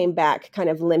we came back kind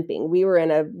of limping. We were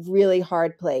in a really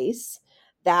hard place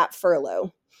that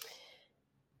furlough.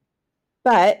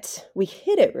 But we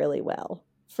hid it really well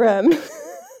from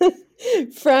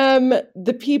from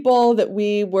the people that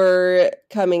we were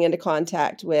coming into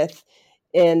contact with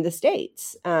in the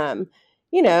States.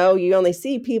 You know, you only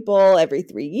see people every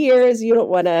 3 years. You don't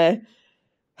want to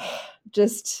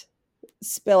just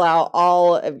spill out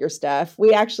all of your stuff. We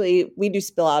do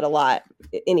spill out a lot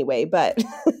anyway, but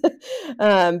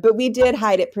but we did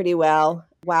hide it pretty well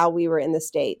while we were in the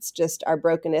States. Just our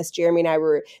brokenness. Jeremy and I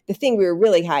the thing we were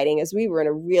really hiding is we were in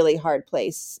a really hard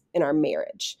place in our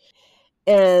marriage.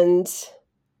 And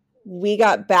we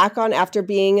got back on, after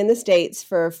being in the States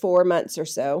for 4 months or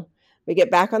so, we get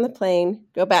back on the plane,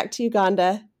 go back to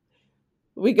Uganda.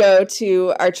 We go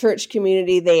to our church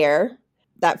community there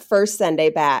that first Sunday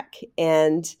back,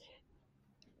 and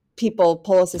people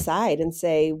pull us aside and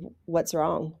say, "What's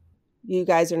wrong? You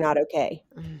guys are not okay."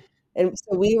 And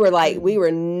so we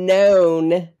were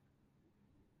known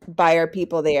by our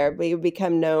people there. We would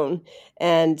become known.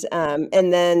 And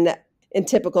then in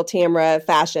typical Tamara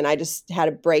fashion, I just had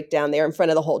a breakdown there in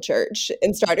front of the whole church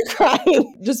and started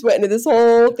crying. Just went into this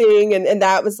whole thing. And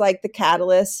that was like the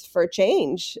catalyst for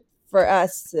change for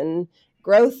us and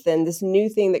growth and this new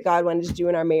thing that God wanted to do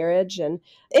in our marriage. And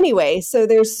anyway, so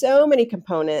there's so many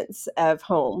components of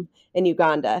home in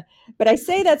Uganda. But I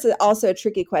say that's also a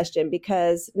tricky question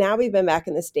because now we've been back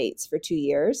in the States for 2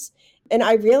 years. And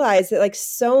I realized that like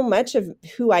so much of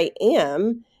who I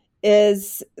am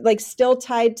is like still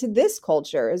tied to this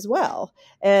culture as well.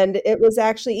 And it was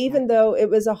actually, even though it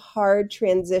was a hard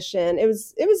transition, it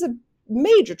was a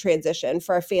major transition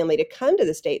for our family to come to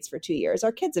the States for 2 years.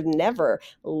 Our kids have never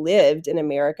lived in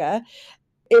America.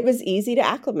 It was easy to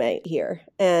acclimate here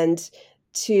and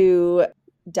to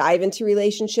dive into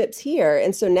relationships here.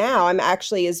 And so now I'm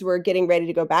actually, as we're getting ready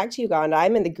to go back to Uganda,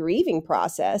 I'm in the grieving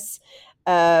process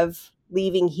of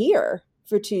leaving here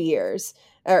for 2 years,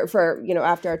 or for, you know,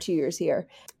 after our 2 years here.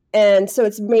 And so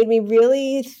it's made me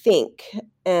really think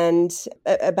and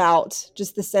about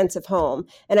just the sense of home.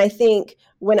 And I think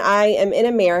when I am in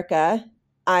America,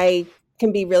 I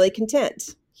can be really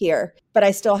content here, but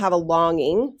I still have a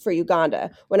longing for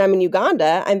Uganda. When I'm in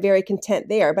Uganda, I'm very content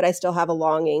there, but I still have a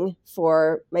longing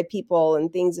for my people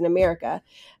and things in America.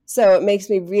 So it makes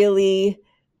me really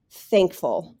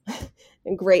thankful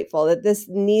and grateful that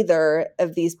neither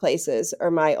of these places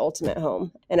are my ultimate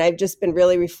home. And I've just been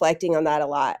really reflecting on that a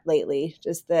lot lately,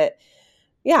 just that,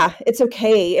 yeah, it's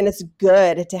okay. And it's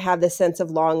good to have this sense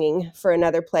of longing for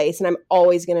another place. And I'm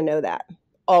always going to know that,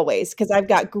 always, because I've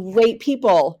got great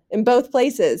people in both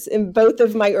places, in both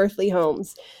of my earthly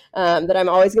homes, that I'm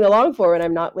always going to long for when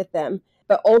I'm not with them.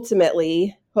 But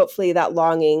ultimately, hopefully that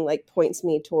longing like points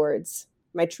me towards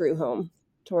my true home,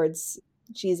 towards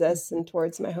Jesus and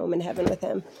towards my home in heaven with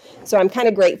him. So I'm kind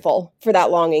of grateful for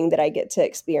that longing that I get to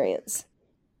experience.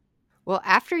 Well,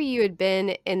 after you had been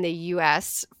in the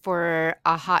U.S. for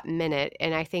a hot minute,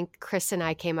 and I think Chris and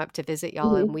I came up to visit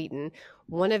y'all in Wheaton,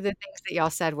 one of the things that y'all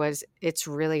said was it's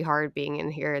really hard being in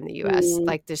here in the U.S. Mm,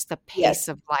 Like just the yes. pace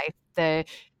of life, the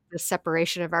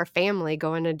separation of our family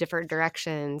going in different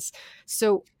directions.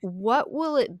 So what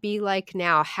will it be like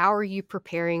now? How are you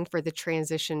preparing for the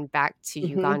transition back to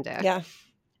Uganda Yeah. on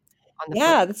the flip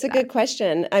Yeah, side that's of a that? good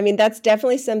question. I mean, that's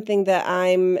definitely something that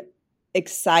I'm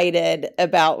excited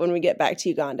about when we get back to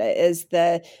Uganda is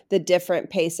the different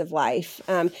pace of life.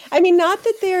 I mean, not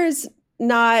that there's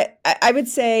not, I would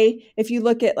say if you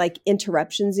look at like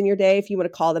interruptions in your day, if you want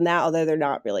to call them that, although they're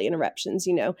not really interruptions,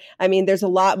 you know, I mean, there's a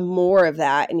lot more of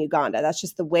that in Uganda. That's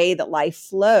just the way that life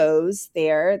flows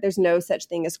there. There's no such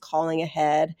thing as calling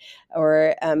ahead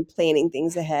or planning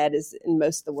things ahead as in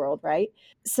most of the world, right?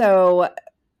 So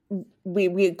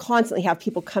we constantly have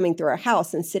people coming through our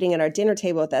house and sitting at our dinner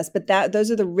table with us, but those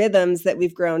are the rhythms that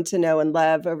we've grown to know and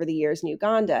love over the years in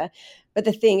Uganda. But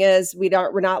the thing is,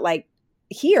 we're not like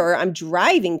here. I'm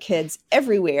driving kids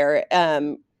everywhere,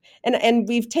 and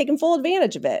we've taken full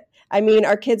advantage of it. I mean,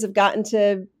 our kids have gotten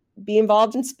to be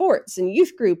involved in sports and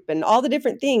youth group and all the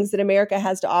different things that America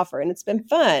has to offer, and it's been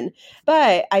fun.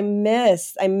 But I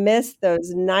miss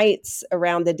those nights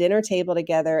around the dinner table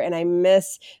together, and I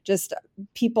miss just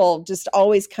people just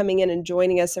always coming in and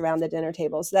joining us around the dinner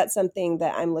table. So that's something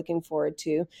that I'm looking forward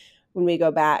to when we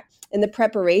go back. In the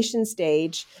preparation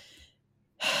stage,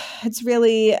 it's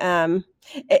really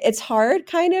it's hard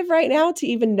kind of right now to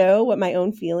even know what my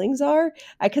own feelings are,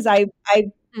 because I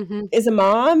Mm-hmm. as a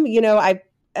mom, you know, I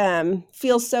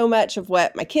feel so much of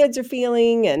what my kids are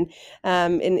feeling, and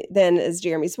then as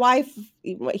Jeremy's wife,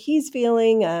 even what he's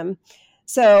feeling.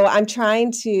 So I'm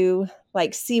trying to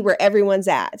like see where everyone's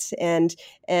at and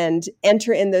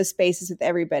enter in those spaces with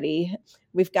everybody.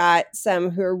 We've got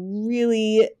some who are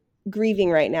really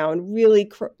grieving right now and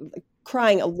really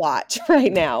crying a lot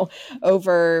right now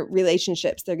over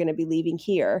relationships they're going to be leaving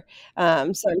here. So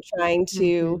I'm trying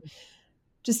to Mm-hmm.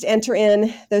 just enter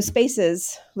in those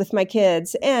spaces with my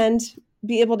kids and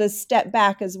be able to step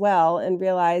back as well and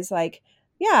realize like,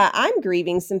 yeah, I'm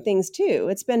grieving some things too.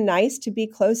 It's been nice to be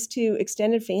close to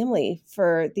extended family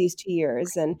for these 2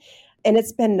 years. And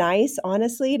it's been nice,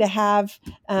 honestly, to have,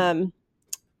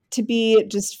 to be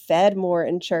just fed more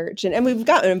in church. And we've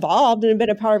gotten involved and been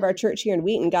a part of our church here in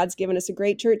Wheaton. God's given us a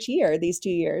great church here these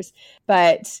 2 years.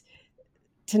 But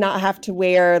to not have to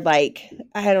wear like,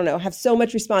 I don't know, have so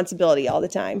much responsibility all the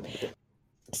time.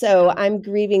 So I'm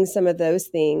grieving some of those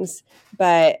things,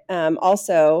 but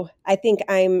also I think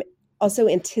I'm also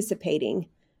anticipating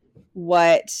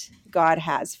what God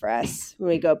has for us when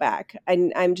we go back.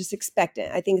 I'm just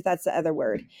expectant. I think that's the other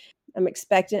word. I'm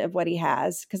expectant of what he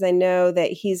has, because I know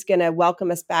that he's going to welcome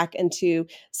us back into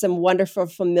some wonderful,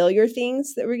 familiar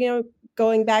things that we're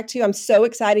going back to. I'm so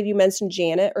excited you mentioned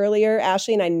Janet earlier,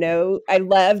 Ashley, and I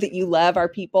love that you love our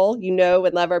people,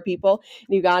 and love our people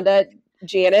in Uganda.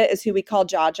 Janet is who we call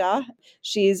Jaja.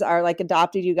 She's our like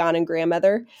adopted Ugandan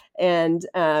grandmother, and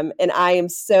I am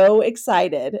so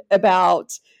excited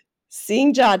about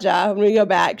seeing Jaja when we go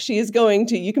back. She is going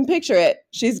to, you can picture it.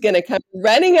 She's going to come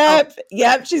running up.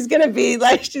 Yep. She's going to be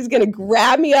like, she's going to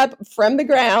grab me up from the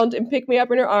ground and pick me up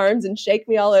in her arms and shake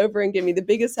me all over and give me the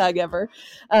biggest hug ever.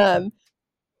 Yeah.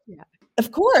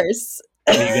 Of course.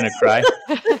 Are you going to cry?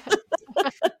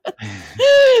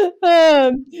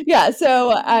 Yeah.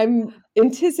 So I'm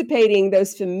anticipating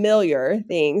those familiar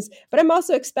things, but I'm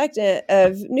also expectant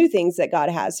of new things that God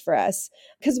has for us,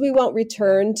 because we won't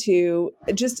return to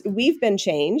we've been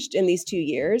changed in these 2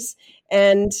 years.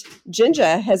 And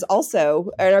Jinja has also,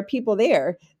 and our people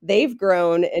there, they've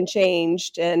grown and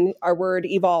changed, and our word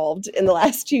evolved in the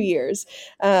last 2 years.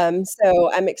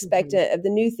 So I'm expectant of the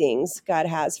new things God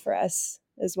has for us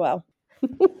as well.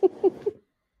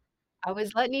 I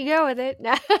was letting you go with it.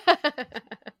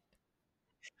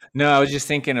 No, I was just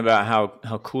thinking about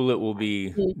how cool it will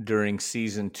be during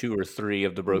season 2 or 3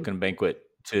 of the Broken Banquet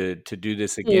to do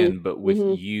this again, but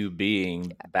with you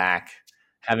being back,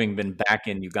 having been back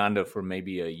in Uganda for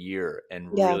maybe a year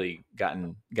and really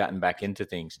gotten back into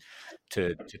things,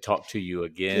 to talk to you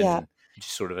again,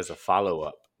 just sort of as a follow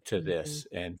up to this,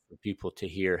 and for people to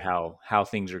hear how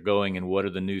things are going and what are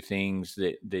the new things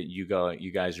that you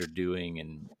guys are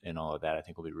doing and all of that. I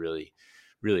think will be really,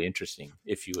 really interesting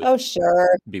if you would. Oh,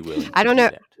 sure. Be willing. I don't know.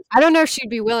 I don't know if she'd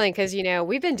be willing, because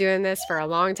we've been doing this for a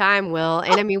long time, Will,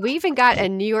 and I mean we even got a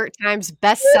New York Times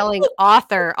best-selling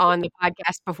author on the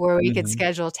podcast before we could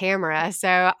schedule Tamara.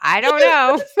 So I don't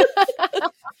know.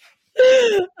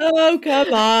 Oh,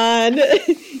 come on.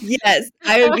 Yes,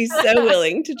 I would be so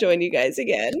willing to join you guys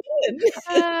again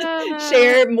and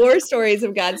share more stories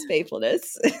of God's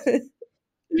faithfulness.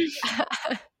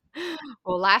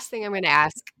 Well, last thing I'm going to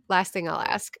ask. Last thing I'll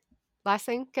ask. Last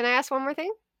thing. Can I ask one more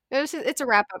thing? It's a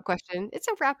wrap-up question. It's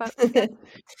a wrap-up. Yeah.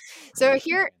 So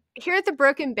here at the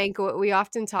Broken Banquet, we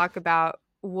often talk about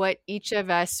what each of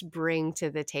us bring to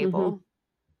the table.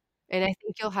 And I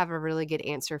think you'll have a really good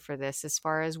answer for this as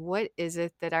far as what is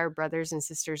it that our brothers and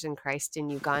sisters in Christ in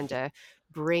Uganda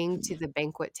bring to the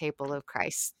banquet table of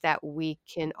Christ that we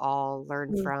can all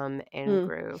learn from and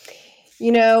grow.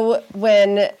 You know,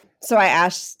 I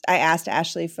asked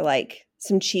Ashley for like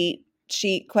some cheat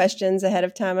sheet questions ahead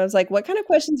of time. I was like, what kind of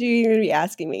questions are you going to be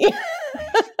asking me?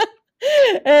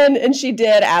 And she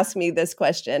did ask me this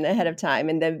question ahead of time,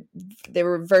 and then there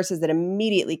were verses that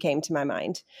immediately came to my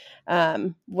mind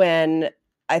when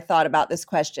I thought about this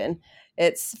question.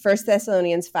 It's 1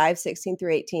 Thessalonians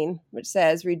 5:16-18, which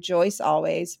says, "Rejoice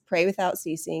always, pray without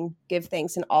ceasing, give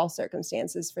thanks in all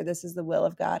circumstances, for this is the will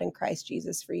of God in Christ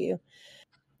Jesus for you."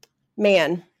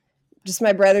 Man, just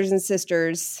my brothers and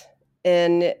sisters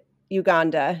in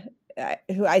Uganda,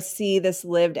 who I see this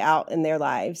lived out in their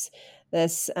lives.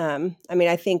 This,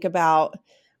 I think about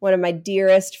one of my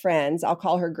dearest friends. I'll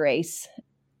call her Grace.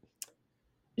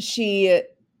 She,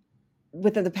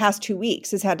 within the past 2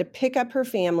 weeks, has had to pick up her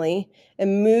family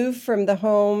and move from the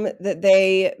home that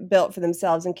they built for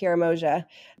themselves in Karamoja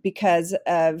because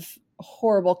of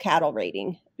horrible cattle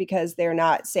raiding, because they're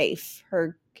not safe.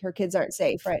 Her kids aren't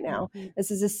safe right now.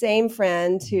 This is the same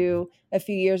friend who a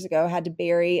few years ago had to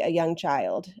bury a young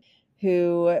child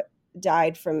who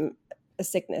died from a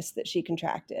sickness that she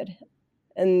contracted.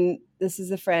 And this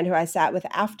is a friend who I sat with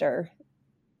after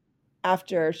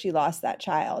she lost that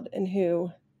child, and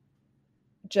who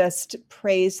just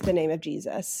praised the name of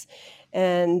Jesus,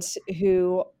 and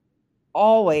who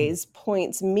always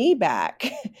points me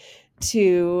back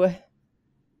to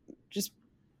just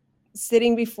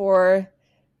sitting before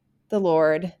the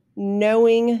Lord,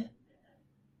 knowing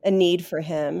a need for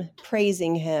him,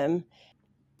 praising him.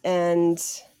 And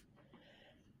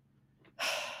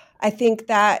I think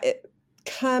that it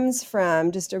comes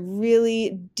from just a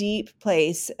really deep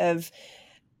place of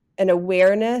an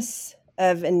awareness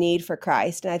of a need for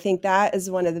Christ. And I think that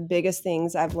is one of the biggest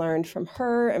things I've learned from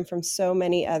her and from so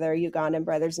many other Ugandan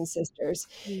brothers and sisters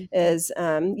is,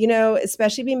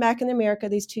 especially being back in America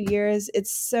these 2 years,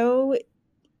 it's so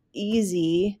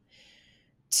easy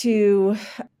to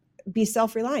be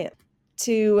self-reliant,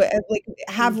 to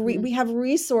we have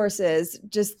resources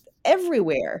just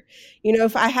everywhere.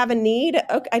 If I have a need,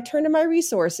 okay, I turn to my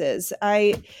resources.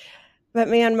 I've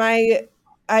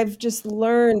just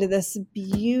learned this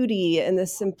beauty and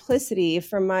this simplicity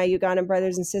from my Ugandan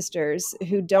brothers and sisters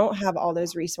who don't have all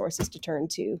those resources to turn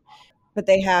to, but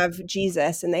they have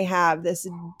Jesus, and they have this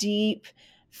deep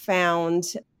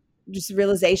found just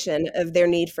realization of their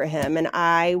need for him. And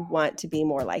I want to be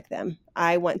more like them.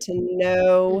 I want to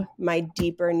know my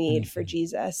deeper need for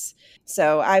Jesus.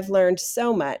 So I've learned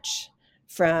so much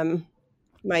from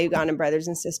my Ugandan brothers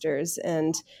and sisters,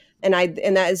 and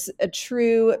that is a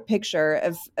true picture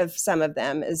of some of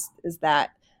them is that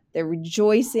they're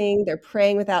rejoicing, they're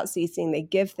praying without ceasing, they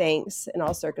give thanks in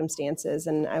all circumstances,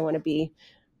 and I want to be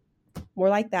more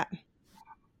like that.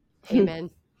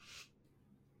 Amen.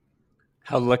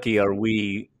 How lucky are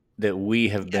we that we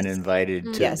have been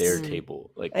invited to their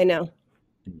table? Like, I know.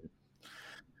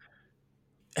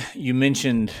 You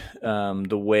mentioned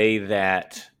the way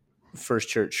that First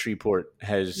Church Shreveport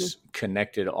has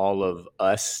connected all of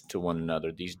us to one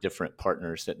another, these different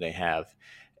partners that they have.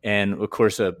 And of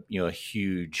course, a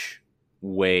huge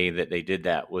way that they did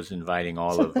that was inviting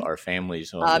all of our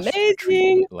families on this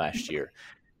retreat last year.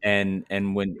 And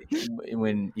when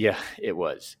it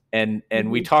was. And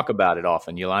we talk about it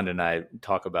often. Yolanda and I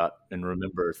talk about and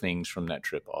remember things from that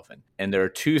trip often. And there are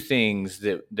two things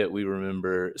that we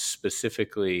remember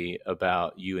specifically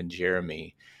about you and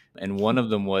Jeremy. And one of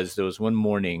them was there was one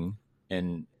morning,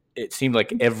 and it seemed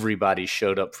like everybody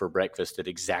showed up for breakfast at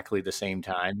exactly the same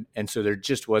time. And so there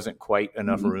just wasn't quite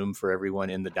enough room for everyone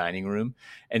in the dining room.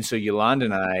 And so Yolanda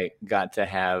and I got to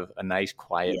have a nice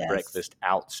quiet breakfast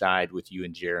outside with you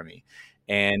and Jeremy.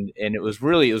 And it was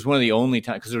one of the only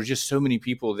times, because there were just so many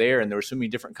people there, and there were so many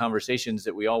different conversations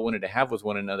that we all wanted to have with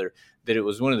one another, that it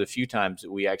was one of the few times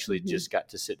that we actually just got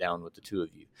to sit down with the two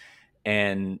of you.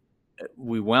 And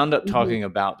we wound up talking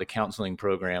about the counseling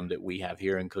program that we have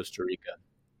here in Costa Rica.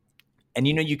 And,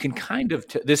 you can kind of,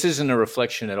 this isn't a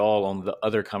reflection at all on the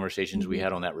other conversations we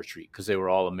had on that retreat, because they were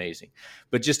all amazing.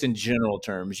 But just in general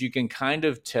terms, you can kind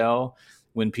of tell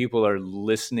when people are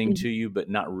listening Mhm. to you but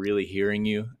not really hearing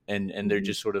you, and they're Mhm.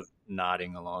 just sort of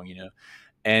nodding along,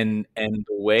 and the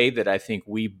way that I think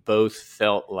we both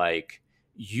felt like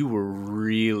you were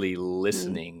really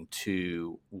listening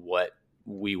to what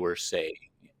we were saying,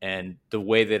 and the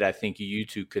way that I think you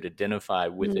two could identify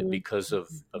with it Mhm. because of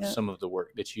Yep. some of the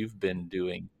work that you've been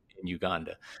doing in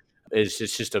Uganda. It's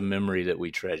just a memory that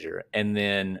we treasure. And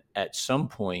then at some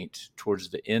point towards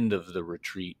the end of the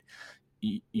retreat,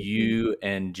 Mhm. you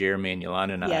and Jeremy and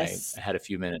Yolanda and I Yes. had a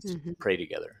few minutes to Mhm. pray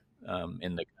together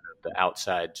in the kind of the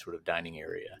outside sort of dining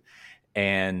area.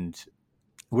 And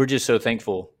we're just so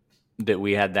thankful that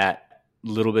we had that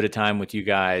little bit of time with you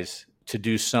guys to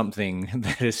do something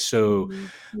that is so Mhm.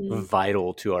 Mhm.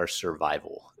 vital to our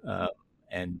survival,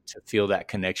 and to feel that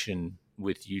connection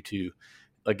with you two.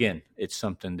 Again, it's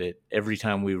something that every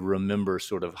time we remember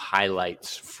sort of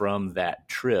highlights from that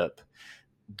trip,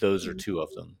 those are Mhm. two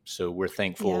of them. So we're Yeah.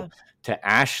 thankful to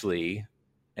Ashley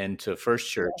and to First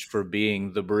Church for Yes.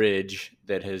 being the bridge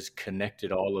that has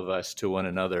connected all of us to one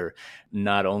another,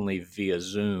 not only via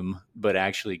Zoom, but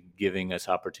actually giving us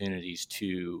opportunities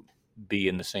to be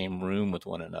in the same room with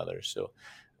one another. So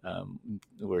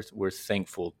we're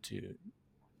thankful to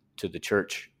the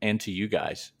church and to you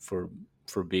guys for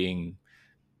being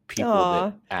people that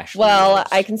Aw. Ashley Well,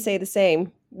 I was. can say the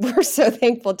same. We're so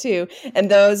thankful too. And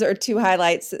those are two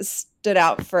highlights that stood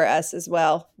out for us as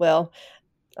well. Will.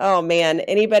 Oh man,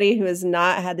 anybody who has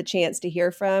not had the chance to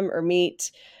hear from or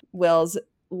meet Will's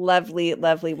lovely,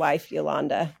 lovely wife,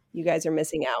 Yolanda, you guys are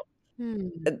missing out. Hmm.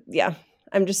 Yeah,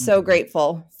 I'm just so Mhm.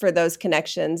 grateful for those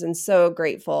connections and so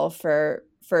grateful for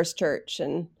First Church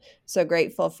and so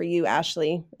grateful for you,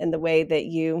 Ashley, and the way that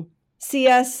you see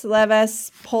us, love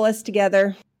us, pull us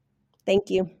together. Thank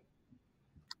you.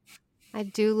 I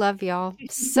do love y'all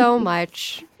so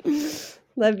much.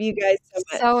 Love you guys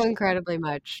so So much. incredibly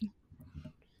much.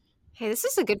 Hey, this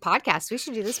is a good podcast. We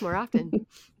should do this more often.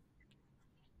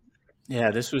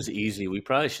 Yeah, this was easy. We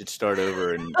probably should start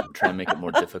over and try and make it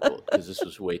more difficult because this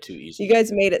was way too You easy.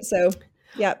 guys made it so.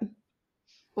 Yep.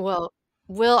 Well,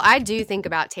 Will, I do think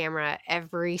about Tamara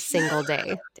every single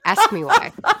day. Ask me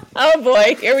why. Oh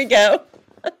boy, here we go.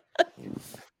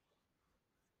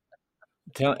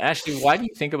 Tell Ashley, why do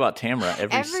you think about Tamara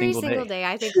every Every single single day? day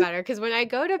I think about her because when I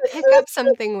go to pick up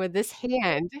something with this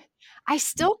hand, I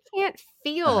still can't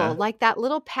feel Uh-huh. like that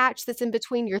little patch that's in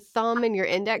between your thumb and your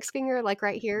index finger, like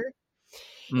right here.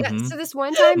 Yeah, Mm-hmm. so this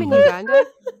one time in Mm-hmm. Uganda,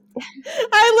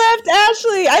 I left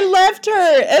Ashley. I left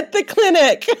her at the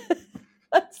clinic.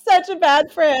 I'm such a bad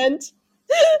friend.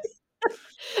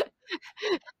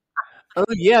 Oh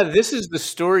yeah, this is the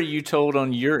story you told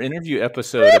on your interview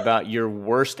episode about your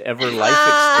worst ever life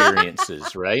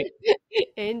experiences, right?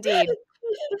 indeed.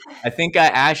 I think I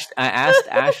asked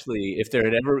Ashley if there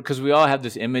had ever, because we all have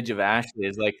this image of Ashley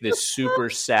as like this super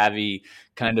savvy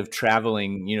kind of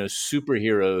traveling,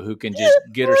 superhero who can just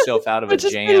get herself out of a Which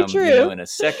is pretty jam, true. in a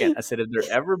second. I said, have there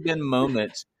ever been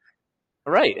moments,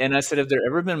 right? And I said, have there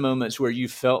ever been moments where you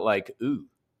felt like, ooh,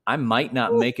 I might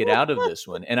not make it out of this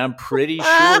one? And I'm pretty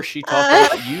sure she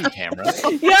talked about you, Tamara.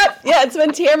 Yep. Yeah, it's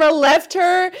when Tamara left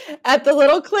her at the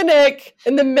little clinic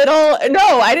in the middle.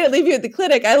 No, I didn't leave you at the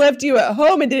clinic. I left you at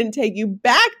home and didn't take you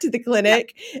back to the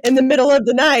clinic in the middle of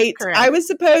the night. Correct. I was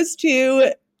supposed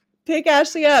to pick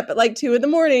Ashley up at like 2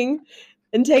 a.m.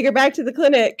 and take her back to the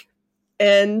clinic.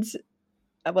 And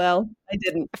well, I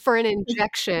didn't. For an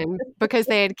injection because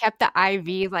they had kept the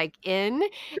IV like in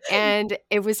and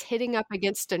it was hitting up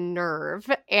against a nerve.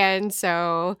 And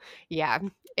so, yeah.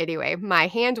 Anyway, my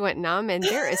hand went numb and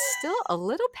there is still a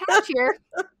little patch here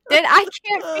that I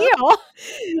can't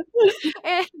feel.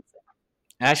 And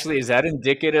Ashley, is that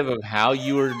indicative of how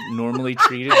you were normally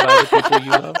treated by the people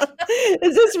you love?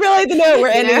 Is this really the note we're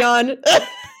You ending know? on?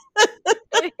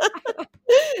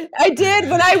 I did.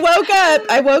 When I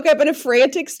woke up in a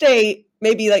frantic state,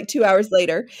 maybe like 2 hours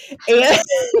later. And,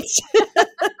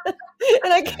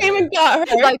 and I came and got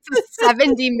her. Like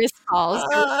 70 missed calls.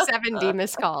 70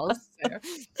 missed calls. So.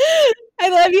 I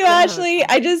love you, Oh, Ashley.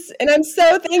 God. And I'm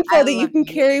so thankful I that you love can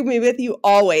you. carry me with you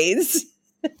always.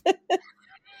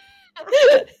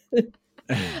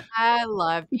 I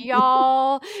love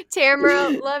y'all. Tamara,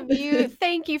 love you.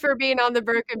 Thank you for being on the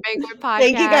Broken Banquet podcast.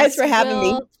 Thank you guys for having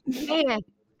me. Will, man,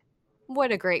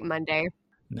 what a great Monday.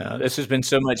 No, this has been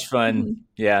so much fun. Mhm.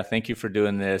 Yeah, thank you for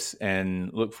doing this,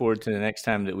 and look forward to the next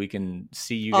time that we can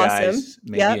see you Awesome. guys,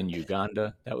 maybe Yep. in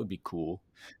Uganda. That would be cool.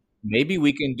 Maybe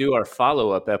we can do our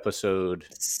follow-up episode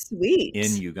Sweet.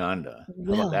 in Uganda. How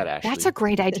Will, about that, Ashley? that's a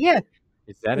great idea.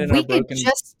 Is that in We our could broken?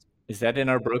 just Is that in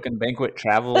our broken banquet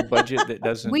travel budget that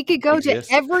doesn't we could go exist?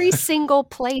 to every single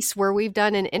place where we've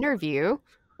done an interview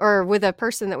or with a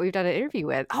person that we've done an interview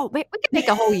with. Oh, man, we could make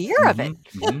a whole year of it.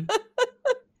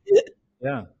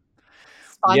 Yeah.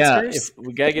 Sponsors. If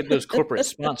we got to get those corporate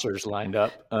sponsors lined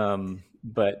up.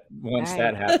 But once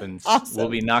that happens, we'll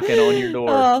be knocking on your door.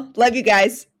 Oh, love you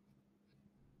guys.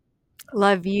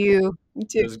 Love you. You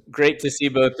too. It was great to see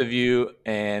both of you,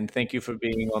 and thank you for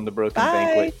being on the Broken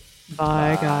Banquet.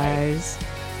 Bye, guys.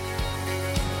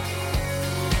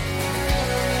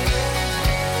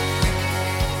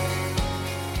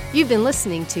 You've been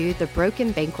listening to The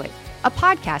Broken Banquet, a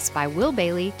podcast by Will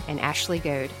Bailey and Ashley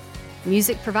Goad.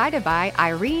 Music provided by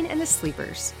Irene and the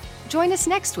Sleepers. Join us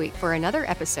next week for another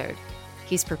episode.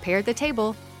 He's prepared the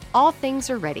table. All things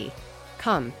are ready.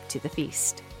 Come to the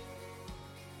feast.